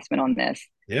an assessment on this.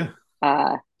 Yeah.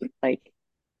 Uh, like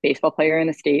baseball player in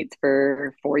the States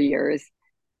for 4 years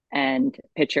and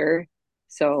pitcher.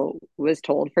 So was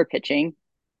told for pitching,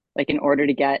 like in order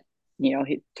to get,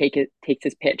 he takes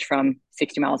his pitch from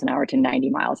 60 miles an hour to 90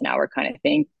 miles an hour kind of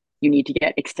thing. You need to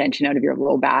get extension out of your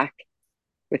low back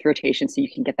with rotation so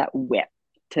you can get that whip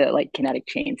to like kinetic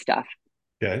chain stuff.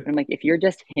 Okay. And I'm like, if you're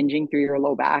just hinging through your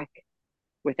low back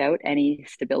without any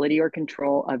stability or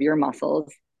control of your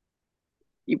muscles,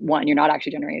 one, you're not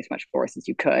actually generating as much force as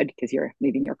you could because you're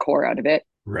leaving your core out of it.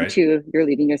 And Right. two, you're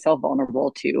leaving yourself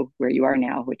vulnerable to where you are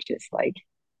now, which is like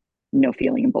no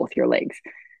feeling in both your legs.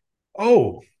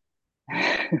 Oh,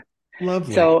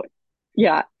 lovely. So,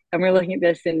 yeah, and we're looking at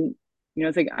this, and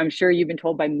it's like I'm sure you've been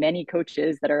told by many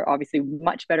coaches that are obviously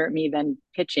much better at me than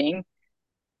pitching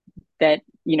that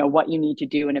what you need to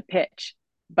do in a pitch,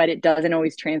 but it doesn't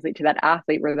always translate to that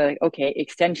athlete where they're like, okay,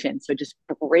 extension, so it just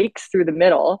breaks through the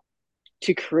middle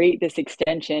to create this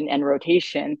extension and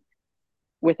rotation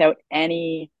without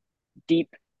any deep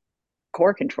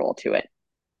core control to it.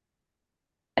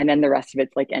 And then the rest of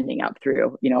it's like ending up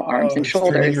through, arms Oh, and it's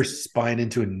turning your shoulders. spine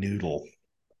into a noodle.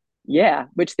 Yeah,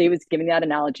 which they was giving that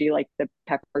analogy like the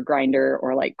pepper grinder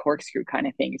or like corkscrew kind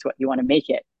of thing is what you want to make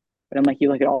it. But I'm like, you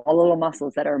look at all the little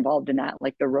muscles that are involved in that,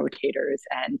 like the rotators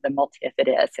and the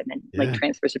multifidus and then like Yeah.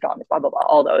 transverse abdominis, blah, blah, blah,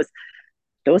 all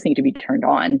those need to be turned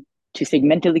on to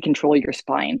segmentally control your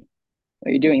spine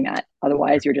while you're doing that.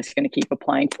 Otherwise, you're just going to keep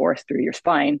applying force through your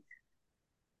spine.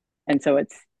 And so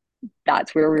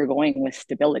that's where we're going with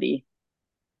stability.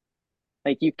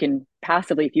 Like you can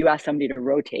passively, if you ask somebody to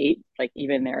rotate, like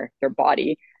even their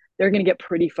body, they're going to get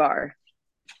pretty far.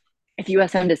 If you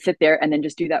ask them to sit there and then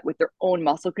just do that with their own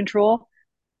muscle control,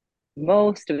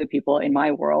 most of the people in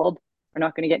my world are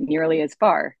not going to get nearly as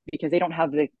far because they don't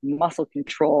have the muscle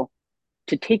control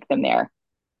to take them there.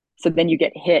 So then you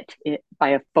get hit by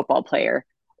a football player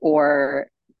or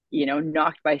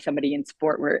knocked by somebody in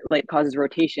sport where it like causes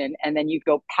rotation, and then you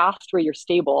go past where you're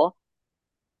stable,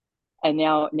 and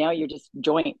now you're just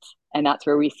joints, and that's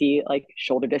where we see like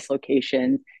shoulder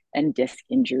dislocations and disc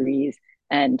injuries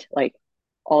and like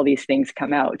all these things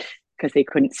come out because they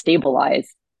couldn't stabilize.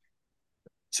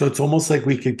 So it's almost like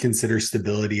we could consider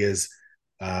stability as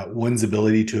one's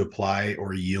ability to apply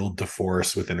or yield to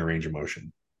force within a range of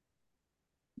motion.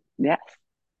 Yes.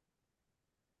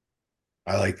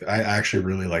 I actually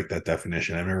really like that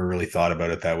definition. I've never really thought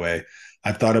about it that way.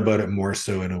 I've thought about it more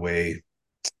so in a way,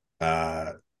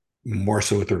 uh, more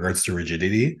so with regards to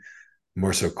rigidity,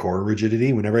 more so core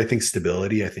rigidity. Whenever I think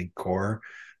stability, I think core.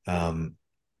 Um,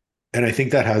 and I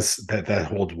think that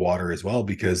holds water as well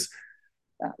because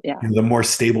Yeah. the more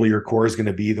stable your core is going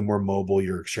to be, the more mobile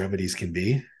your extremities can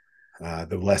be,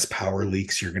 the less power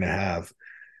leaks you're going to have.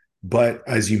 But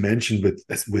as you mentioned,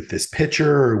 with this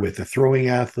pitcher or with a throwing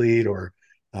athlete or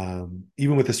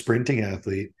even with a sprinting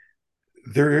athlete,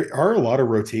 there are a lot of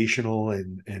rotational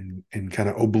and kind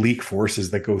of oblique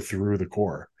forces that go through the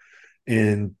core,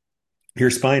 and your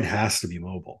spine has to be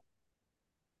mobile.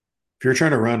 If you're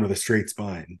trying to run with a straight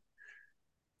spine,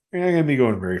 you're not going to be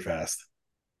going very fast.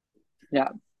 Yeah.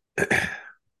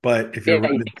 But if you're Yeah. You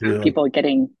running think through, like, people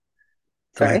getting,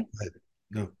 go ahead. sorry,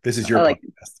 No, this is your like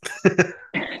podcast.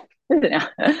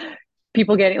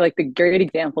 people getting, like, the great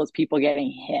example is people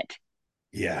getting hit.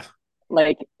 Yeah,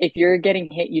 Like if you're getting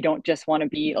hit, you don't just want to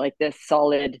be like this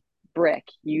solid brick.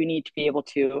 You need to be able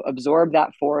to absorb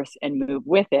that force and move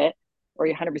with it, or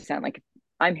you 100% like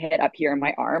I'm hit up here in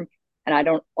my arm and I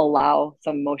don't allow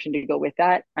some motion to go with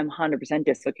that, I'm 100%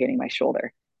 dislocating my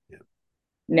shoulder. yeah.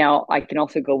 Now I can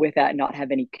also go with that and not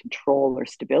have any control or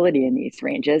stability in these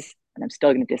ranges, and I'm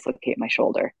still going to dislocate my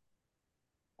shoulder.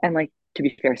 And like, to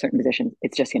be fair, certain positions,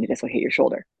 it's just going to dislocate your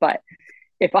shoulder. But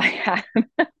if I have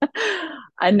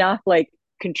enough like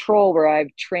control where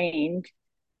I've trained,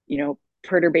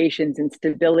 perturbations and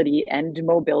stability and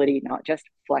mobility, not just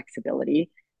flexibility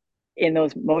in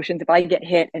those motions, if I get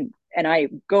hit and I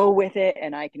go with it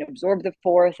and I can absorb the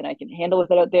force and I can handle with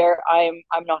it out there, I'm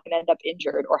not going to end up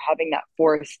injured or having that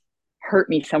force hurt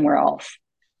me somewhere else.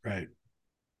 Right.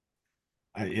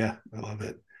 Yeah, I love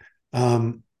it.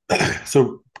 Um,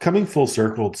 so coming full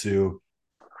circle to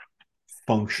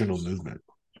functional movement,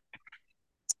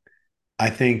 I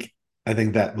think I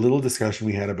think that little discussion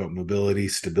we had about mobility,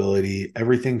 stability,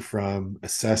 everything from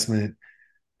assessment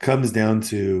comes down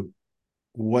to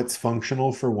what's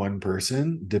functional for one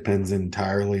person depends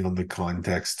entirely on the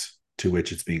context to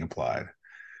which it's being applied.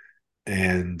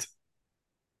 And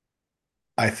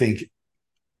I think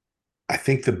I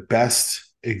think the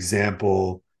best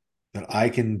example that I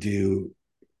can do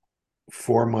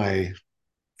for my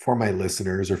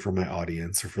listeners or for my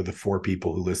audience or for the four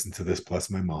people who listen to this plus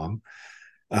my mom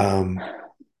um,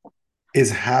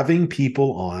 is having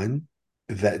people on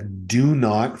that do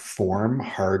not form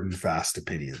hard and fast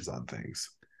opinions on things.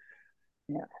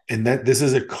 Yeah. And that this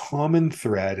is a common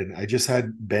thread. And I just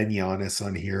had Ben Yanis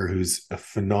on here, who's a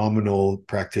phenomenal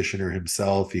practitioner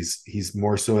himself. He's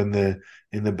more so in the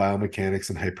biomechanics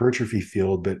and hypertrophy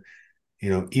field, but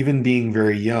even being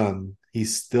very young, he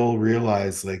still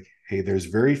realized like, hey, there's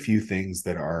very few things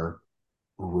that are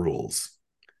rules.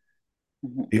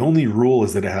 Mhm. The only rule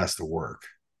is that it has to work.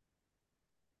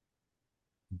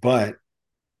 But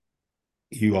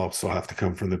you also have to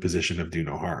come from the position of do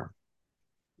no harm.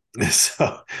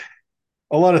 So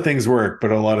a lot of things work,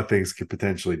 but a lot of things could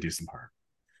potentially do some harm.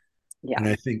 Yeah. And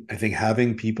I think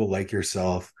having people like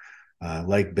yourself,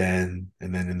 like Ben,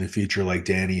 and then in the future like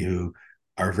Danny, who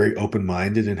are very open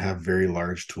minded and have very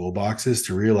large toolboxes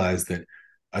to realize that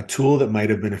a tool that might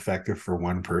have been effective for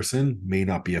one person may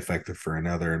not be effective for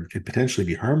another and could potentially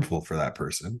be harmful for that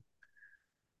person.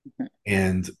 Mhm.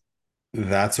 And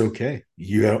that's okay.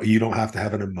 You don't have to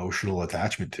have an emotional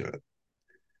attachment to it.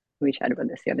 We chatted about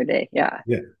this the other day. Yeah.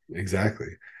 Yeah, exactly.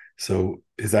 So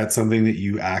is that something that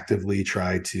you actively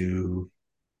try to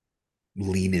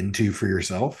lean into for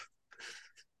yourself?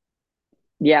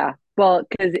 Yeah. Well,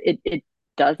 because it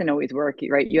doesn't always work,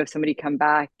 right? You have somebody come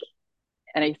back,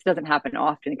 and it doesn't happen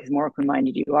often because more open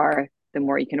minded you are, the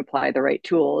more you can apply the right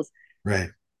tools. Right.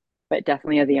 But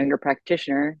definitely as a younger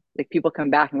practitioner, like people come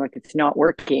back and like, it's not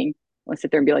working. I'll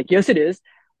sit there and be like, yes, it is.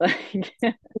 Like,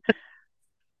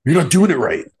 You're not doing it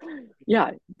right.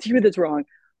 yeah, it's you that's wrong.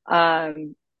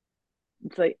 Um,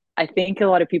 it's like, I think a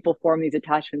lot of people form these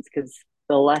attachments because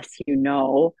the less you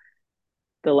know,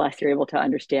 the less you're able to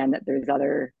understand that there's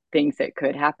other things that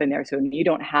could happen there. So when you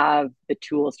don't have the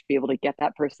tools to be able to get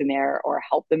that person there or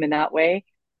help them in that way,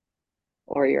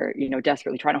 or you're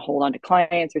desperately trying to hold on to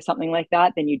clients or something like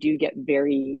that, then you do get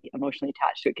very emotionally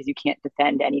attached to it because you can't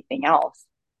defend anything else.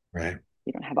 Right.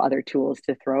 You don't have other tools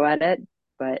to throw at it.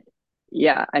 But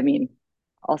yeah, I mean,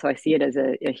 also I see it as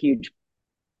a huge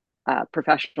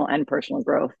professional and personal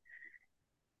growth.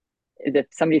 If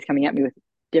somebody's coming at me with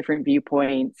different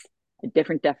viewpoints, a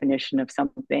different definition of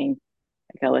something,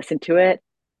 I gotta listen to it,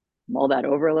 mull that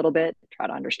over a little bit, try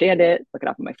to understand it, look it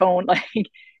up on my phone, like, and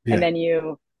Yeah. then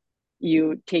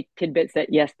you take tidbits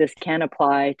that yes, this can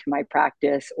apply to my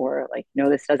practice, or like no,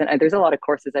 this doesn't. There's a lot of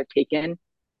courses I've taken,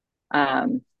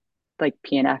 um, like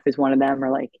PNF is one of them,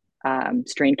 or like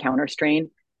strain counter strain,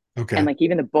 and Okay. like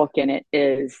even the book in it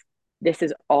is this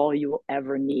is all you will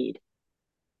ever need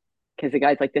because the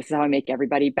guy's like this is how I make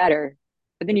everybody better.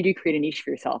 But then you do create a niche for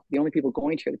yourself. The only people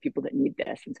going to are the people that need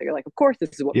this, and so you're like, of course,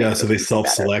 this is what Yeah. makes So those they people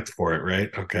better. self-select for it, right?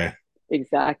 Okay.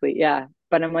 Exactly. Yeah.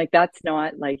 But I'm like, that's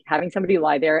not like having somebody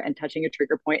lie there and touching a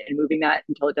trigger point and moving that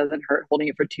until it doesn't hurt, holding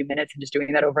it for 2 minutes and just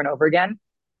doing that over and over again.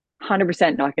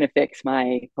 100% not going to fix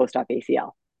my post op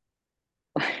ACL.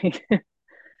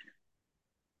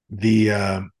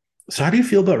 The so how do you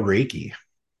feel about Reiki?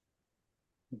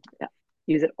 Yeah.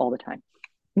 Use it all the time.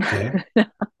 Okay. I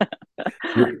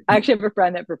You're, actually have a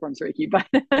friend that performs Reiki, but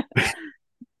I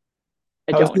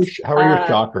how's don't. how are your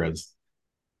chakras?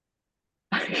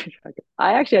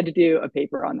 I actually had to do a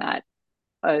paper on that,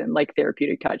 like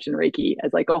therapeutic touch and Reiki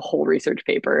as like a whole research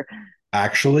paper.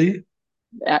 Actually,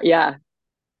 Yeah.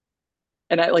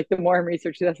 And I like the more I'm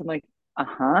researching this, I'm like, uh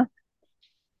huh.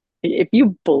 If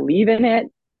you believe in it,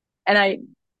 and I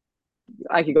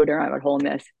could go down a rabbit hole in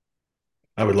this.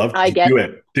 I would love I to do get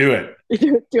it. Do it.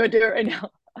 do it right now.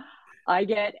 I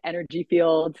get energy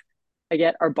fields. I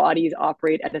get our bodies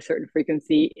operate at a certain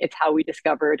frequency. It's how we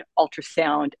discovered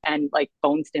ultrasound and like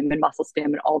bone stim and muscle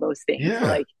stim and all those things. So Yeah.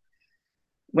 like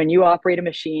when you operate a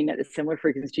machine at a similar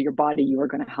frequency to your body, you are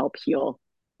going to help heal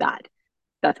that.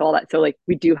 That's all that. So like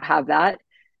we do have that.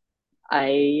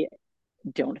 I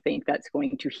don't think that's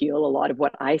going to heal a lot of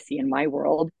what I see in my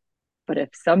world. But if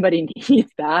somebody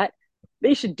needs that,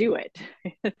 they should do it.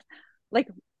 Like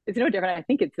it's no different. I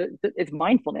think it's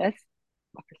mindfulness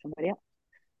for somebody else.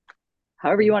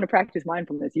 However you want to practice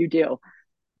mindfulness, you do.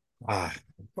 Ah,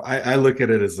 I look at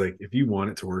it as like if you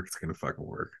want it to work, it's gonna fucking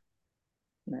work.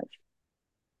 That's,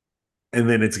 And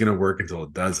then it's gonna work until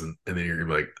it doesn't. And then you're gonna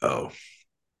be like, oh,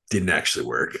 didn't actually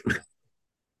work.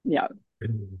 yeah.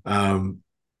 Um,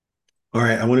 all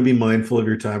right, I want to be mindful of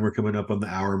your time. We're coming up on the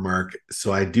hour mark.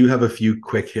 So I do have a few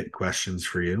quick hit questions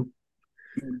for you.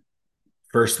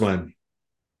 First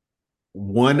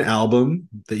one album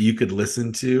that you could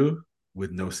listen to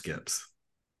with no skips.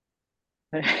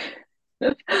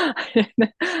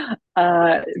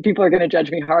 People are going to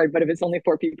judge me hard, but if it's only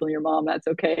four people and your mom, that's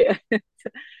okay.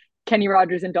 Kenny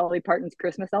Rogers and Dolly Parton's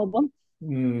Christmas album.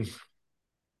 Mm,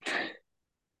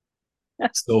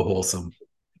 so wholesome.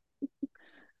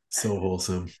 So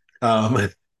wholesome. Um,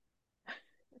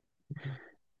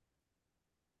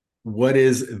 what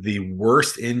is the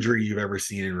worst injury you've ever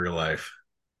seen in real life?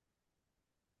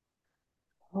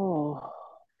 Oh,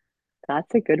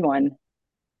 that's a good one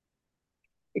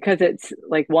because it's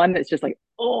like one that's just like,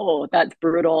 oh, that's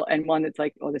brutal, and one that's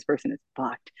like, oh, this person is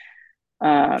fucked.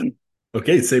 Um,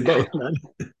 Okay, say both, man.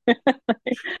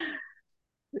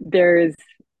 there's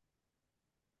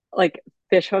like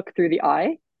fish hook through the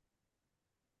eye.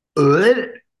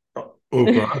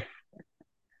 Okay.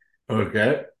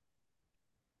 Okay.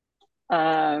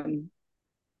 um,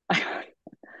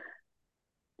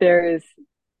 there's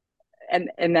and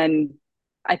then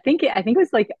I think it was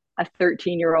like a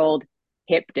 13-year-old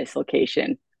hip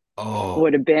dislocation Oh,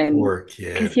 would have been poor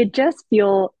because kid. you just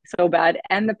feel so bad.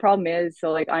 And the problem is,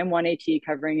 so like I'm 1AT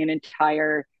covering an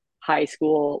entire high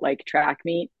school like track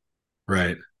meet.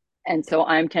 Right. And so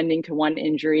I'm tending to one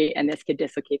injury, and this kid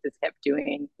dislocates his hip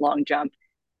doing long jump.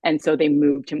 And so they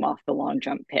moved him off the long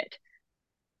jump pit.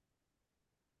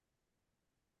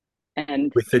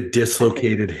 And With a I think,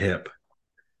 dislocated hip.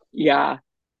 yeah.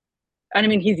 And I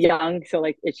mean, he's young, so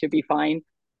like it should be fine.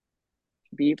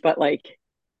 Be, but like,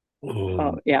 Oh,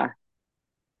 oh yeah.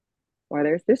 Or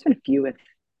there's been a few with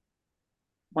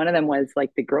one of them was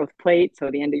like the growth plate. So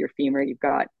the end of your femur, you've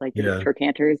got like the yeah.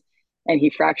 trochanter's, and he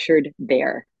fractured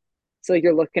there. So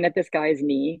you're looking at this guy's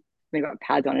knee. They've got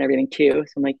pads on and everything too.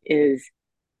 So I'm like, is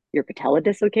your patella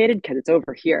dislocated? Because it's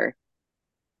over here.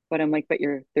 But I'm like, but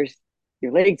your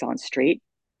legs on straight,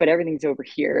 but everything's over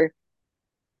here,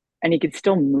 and he could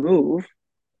still move.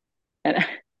 And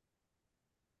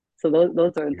so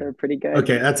those are they're pretty good.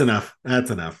 Okay, that's enough. That's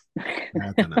enough.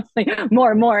 That's enough. Like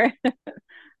more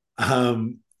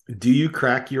Um, do you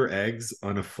crack your eggs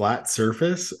on a flat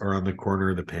surface or on the corner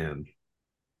of the pan?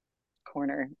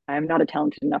 corner. I'm not a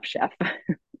talented enough chef.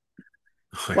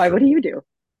 Oh, I Why? What do forgot. you do?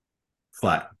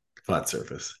 Flat, flat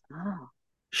surface. Oh, are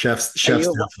Chefs you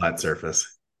do a flat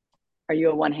surface. are you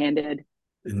a one-handed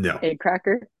No, egg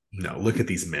cracker? no. Look at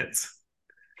these mitts.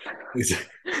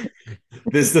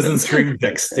 This doesn't scream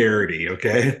dexterity.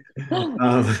 Okay.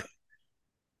 Um,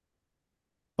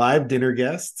 five dinner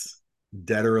guests,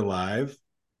 dead or alive.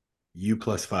 You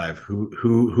plus five.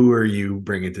 Who are you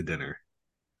bringing to dinner?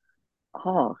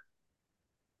 Oh,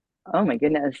 oh my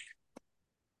goodness.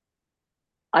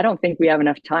 I don't think we have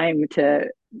enough time to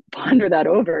ponder that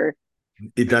over.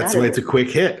 That's That why is it's a quick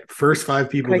hit. First five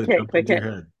people quick that hit, jump quick into your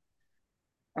hit. head.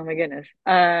 Oh my goodness.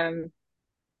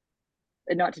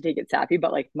 Not to take it sappy,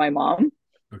 but like my mom,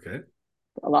 Okay.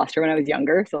 I lost her when I was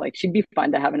younger, so like she'd be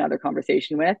fun to have another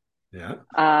conversation with. Yeah.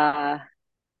 Uh,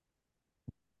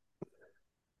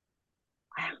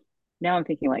 now I'm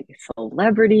thinking like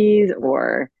celebrities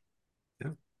or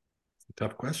Yeah.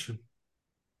 Tough question.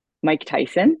 Mike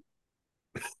Tyson.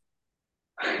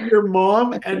 Your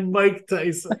mom and Mike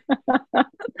Tyson.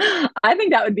 I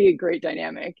think that would be a great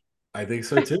dynamic. I think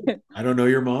so too. I don't know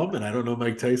your mom and I don't know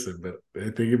Mike Tyson, but I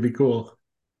think it'd be cool.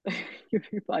 It'd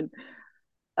be fun.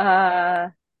 Uh,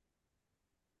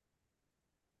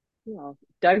 well,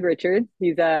 Doug Richards,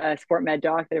 he's a sport med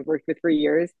doc that I've worked with for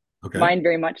years. Okay. Mine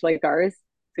very much like ours.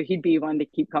 So he'd be one to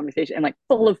keep conversation and like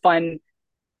full of fun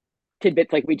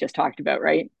tidbits like we just talked about,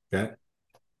 right? Okay.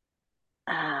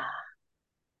 Ah,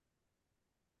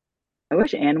 I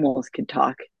wish animals could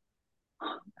talk.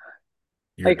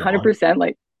 Your Like dog. 100%.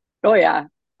 Like, oh yeah,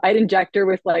 I'd inject her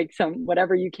with like some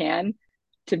whatever you can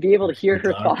to be able to hear Your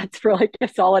her dog. thoughts for like a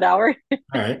solid hour. All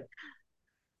right.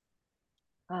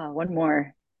 Ah, one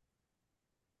more.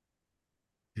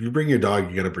 If you bring your dog,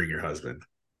 you got to bring your husband.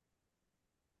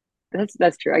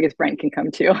 That's true. I guess Brent can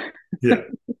come too. Yeah.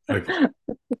 Okay.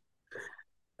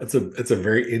 That's a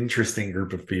very interesting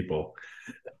group of people.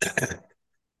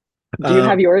 Do you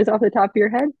have Um, yours off the top of your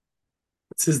head?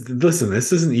 listen,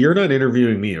 this isn't, you're not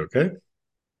interviewing me, okay?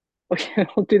 Okay,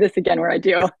 we'll do this again where I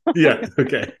do. Yeah,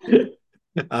 okay.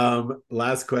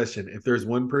 Last question. If there's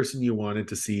one person you wanted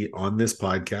to see on this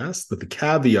podcast, but the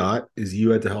caveat is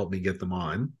you had to help me get them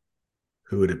on,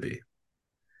 who would it be?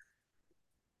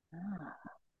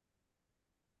 Ah,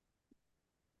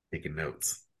 Taking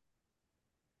notes.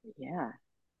 yeah.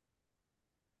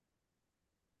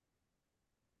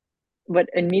 what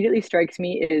immediately strikes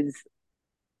me is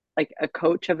like a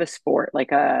coach of a sport,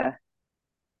 like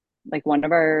one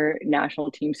of our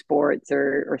national team sports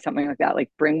or something like that. Like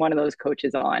bring one of those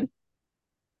coaches on.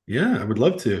 Yeah, I would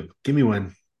love to. Give me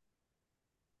one.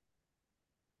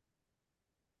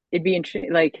 It'd be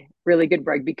interesting. Like really good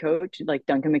rugby coach, like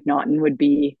Duncan McNaughton would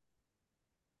be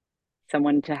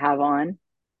someone to have on.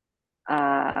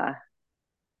 Uh,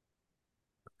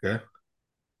 Okay.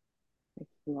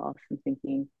 who else I'm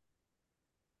thinking?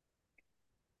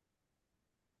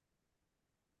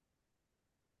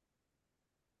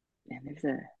 Man, there's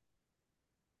a.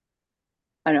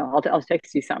 I don't know. I'll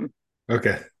text you some.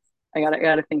 Okay. I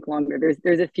gotta think longer.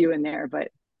 There's a few in there, but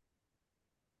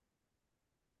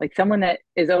like someone that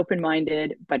is open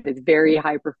minded but is very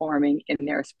high performing in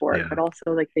their sport, Yeah, but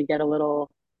also like they get a little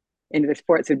into the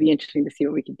sports. So it'd be interesting to see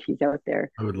what we can tease out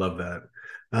there. I would love that.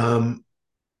 Um,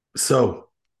 so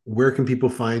where can people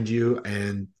find you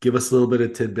and give us a little bit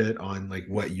of tidbit on like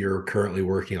what you're currently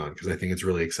working on? Because I think it's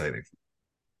really exciting.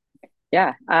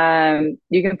 Yeah.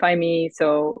 You can find me.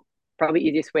 So probably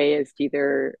easiest way is to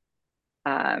either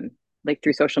um, like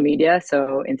through social media.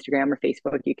 So Instagram or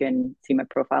Facebook, you can see my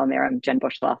profile in there. I'm Jenn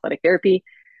Bushell Athletic Therapy.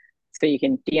 So you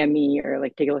can DM me or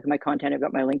like take a look at my content. I've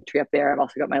got my link tree up there. I've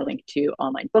also got my link to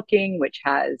online booking, which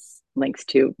has links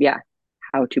to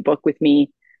how to book with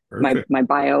me, Perfect. my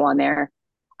bio on there.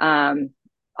 Um,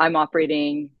 I'm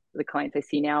operating the clients I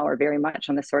see now are very much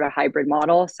on this sort of hybrid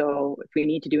model. So if we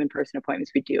need to do in-person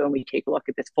appointments, we do, and we take a look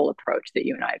at this full approach that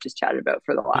you and I have just chatted about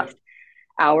for the Yeah. last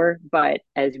hour. But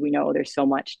as we know, there's so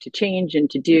much to change and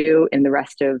to do in the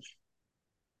rest of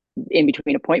in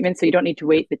between appointments. So you don't need to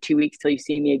wait the 2 weeks till you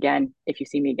see me again, if you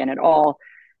see me again at all,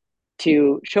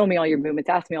 to show me all your movements,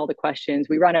 ask me all the questions.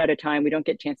 We run out of time. We don't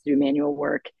get a chance to do manual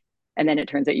work. And then it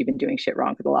turns out you've been doing shit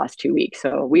wrong for the last 2 weeks.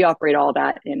 So we operate all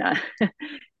that in a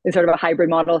in sort of a hybrid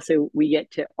model. So we get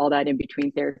to all that in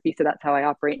between therapy. So that's how I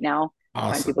operate now. I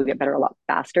find Awesome. people get better a lot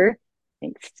faster.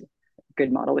 Thanks to a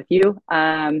good model with you.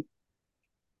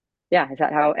 Yeah, is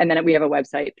that how? And then we have a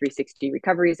website, 360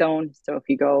 Recovery Zone. So if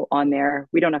you go on there,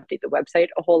 we don't update the website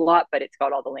a whole lot, but it's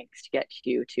got all the links to get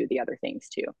you to the other things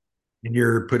too. And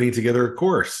you're putting together a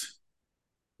course.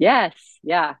 Yes,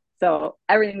 yeah. So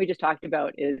everything we just talked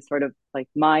about is sort of like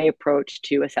my approach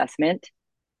to assessment.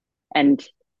 And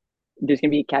there's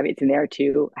going to be caveats in there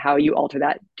to how you alter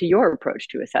that to your approach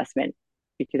to assessment,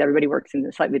 because everybody works in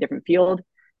a slightly different field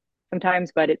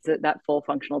sometimes, but it's that full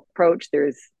functional approach.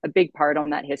 There's a big part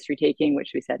on that history taking,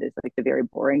 which we said is like the very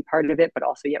boring part of it, but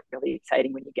also yet really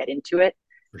exciting when you get into it.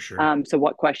 For sure. So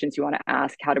what questions you want to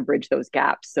ask, how to bridge those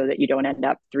gaps so that you don't end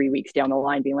up 3 weeks down the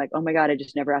line being like, oh my God, I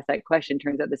just never asked that question.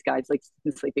 Turns out this guy's like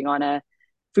sleeping on a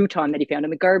futon that he found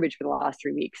in the garbage for the last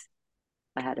 3 weeks.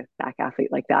 I had a back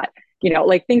athlete like that.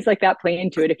 Like things like that play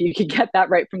into it. If you could get that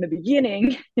right from the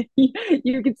beginning,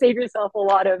 you could save yourself a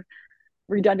lot of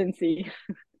redundancy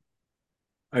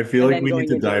I feel and like then we need going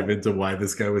to into dive into why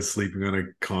this guy was sleeping on a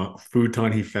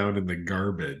futon he found in the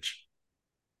garbage.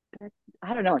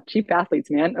 I don't know, cheap athletes,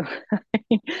 man.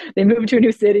 They move to a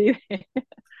new city.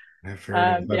 Yeah, fair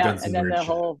enough. I've Yeah, done and some then weird the shit.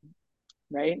 whole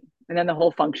right, and then the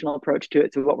whole functional approach to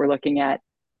it. So what we're looking at,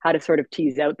 how to sort of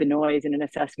tease out the noise in an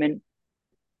assessment.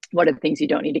 What are the things you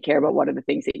don't need to care about? What are the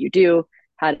things that you do?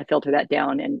 How to filter that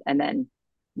down, and then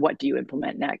what do you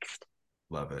implement next?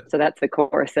 Love it. So that's the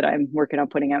course that I'm working on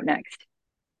putting out next.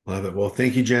 Love it. Well,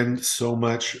 thank you, Jenn, so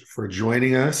much for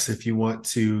joining us. If you want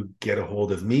to get a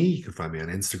hold of me, you can find me on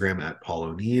Instagram at Paul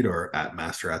O'Need or at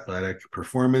Master Athletic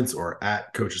Performance or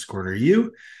at Coach's Corner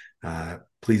U.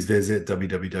 Please visit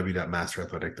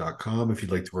www.masterathletic.com if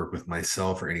you'd like to work with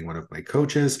myself or any one of my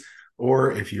coaches.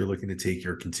 Or if you're looking to take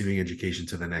your continuing education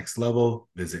to the next level,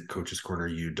 visit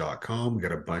coachescorneru.com. We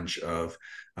got a bunch of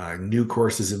new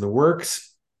courses in the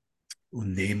works,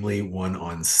 namely one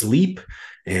on sleep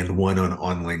and one on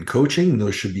online coaching.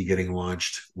 Those should be getting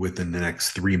launched within the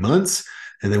next 3 months.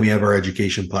 And then we have our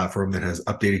education platform that has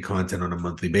updated content on a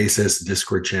monthly basis,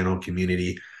 Discord channel,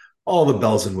 community, all the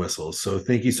bells and whistles. So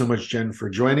thank you so much, Jenn, for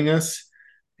joining us,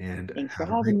 and Thanks for have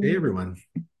a great having day, me. everyone.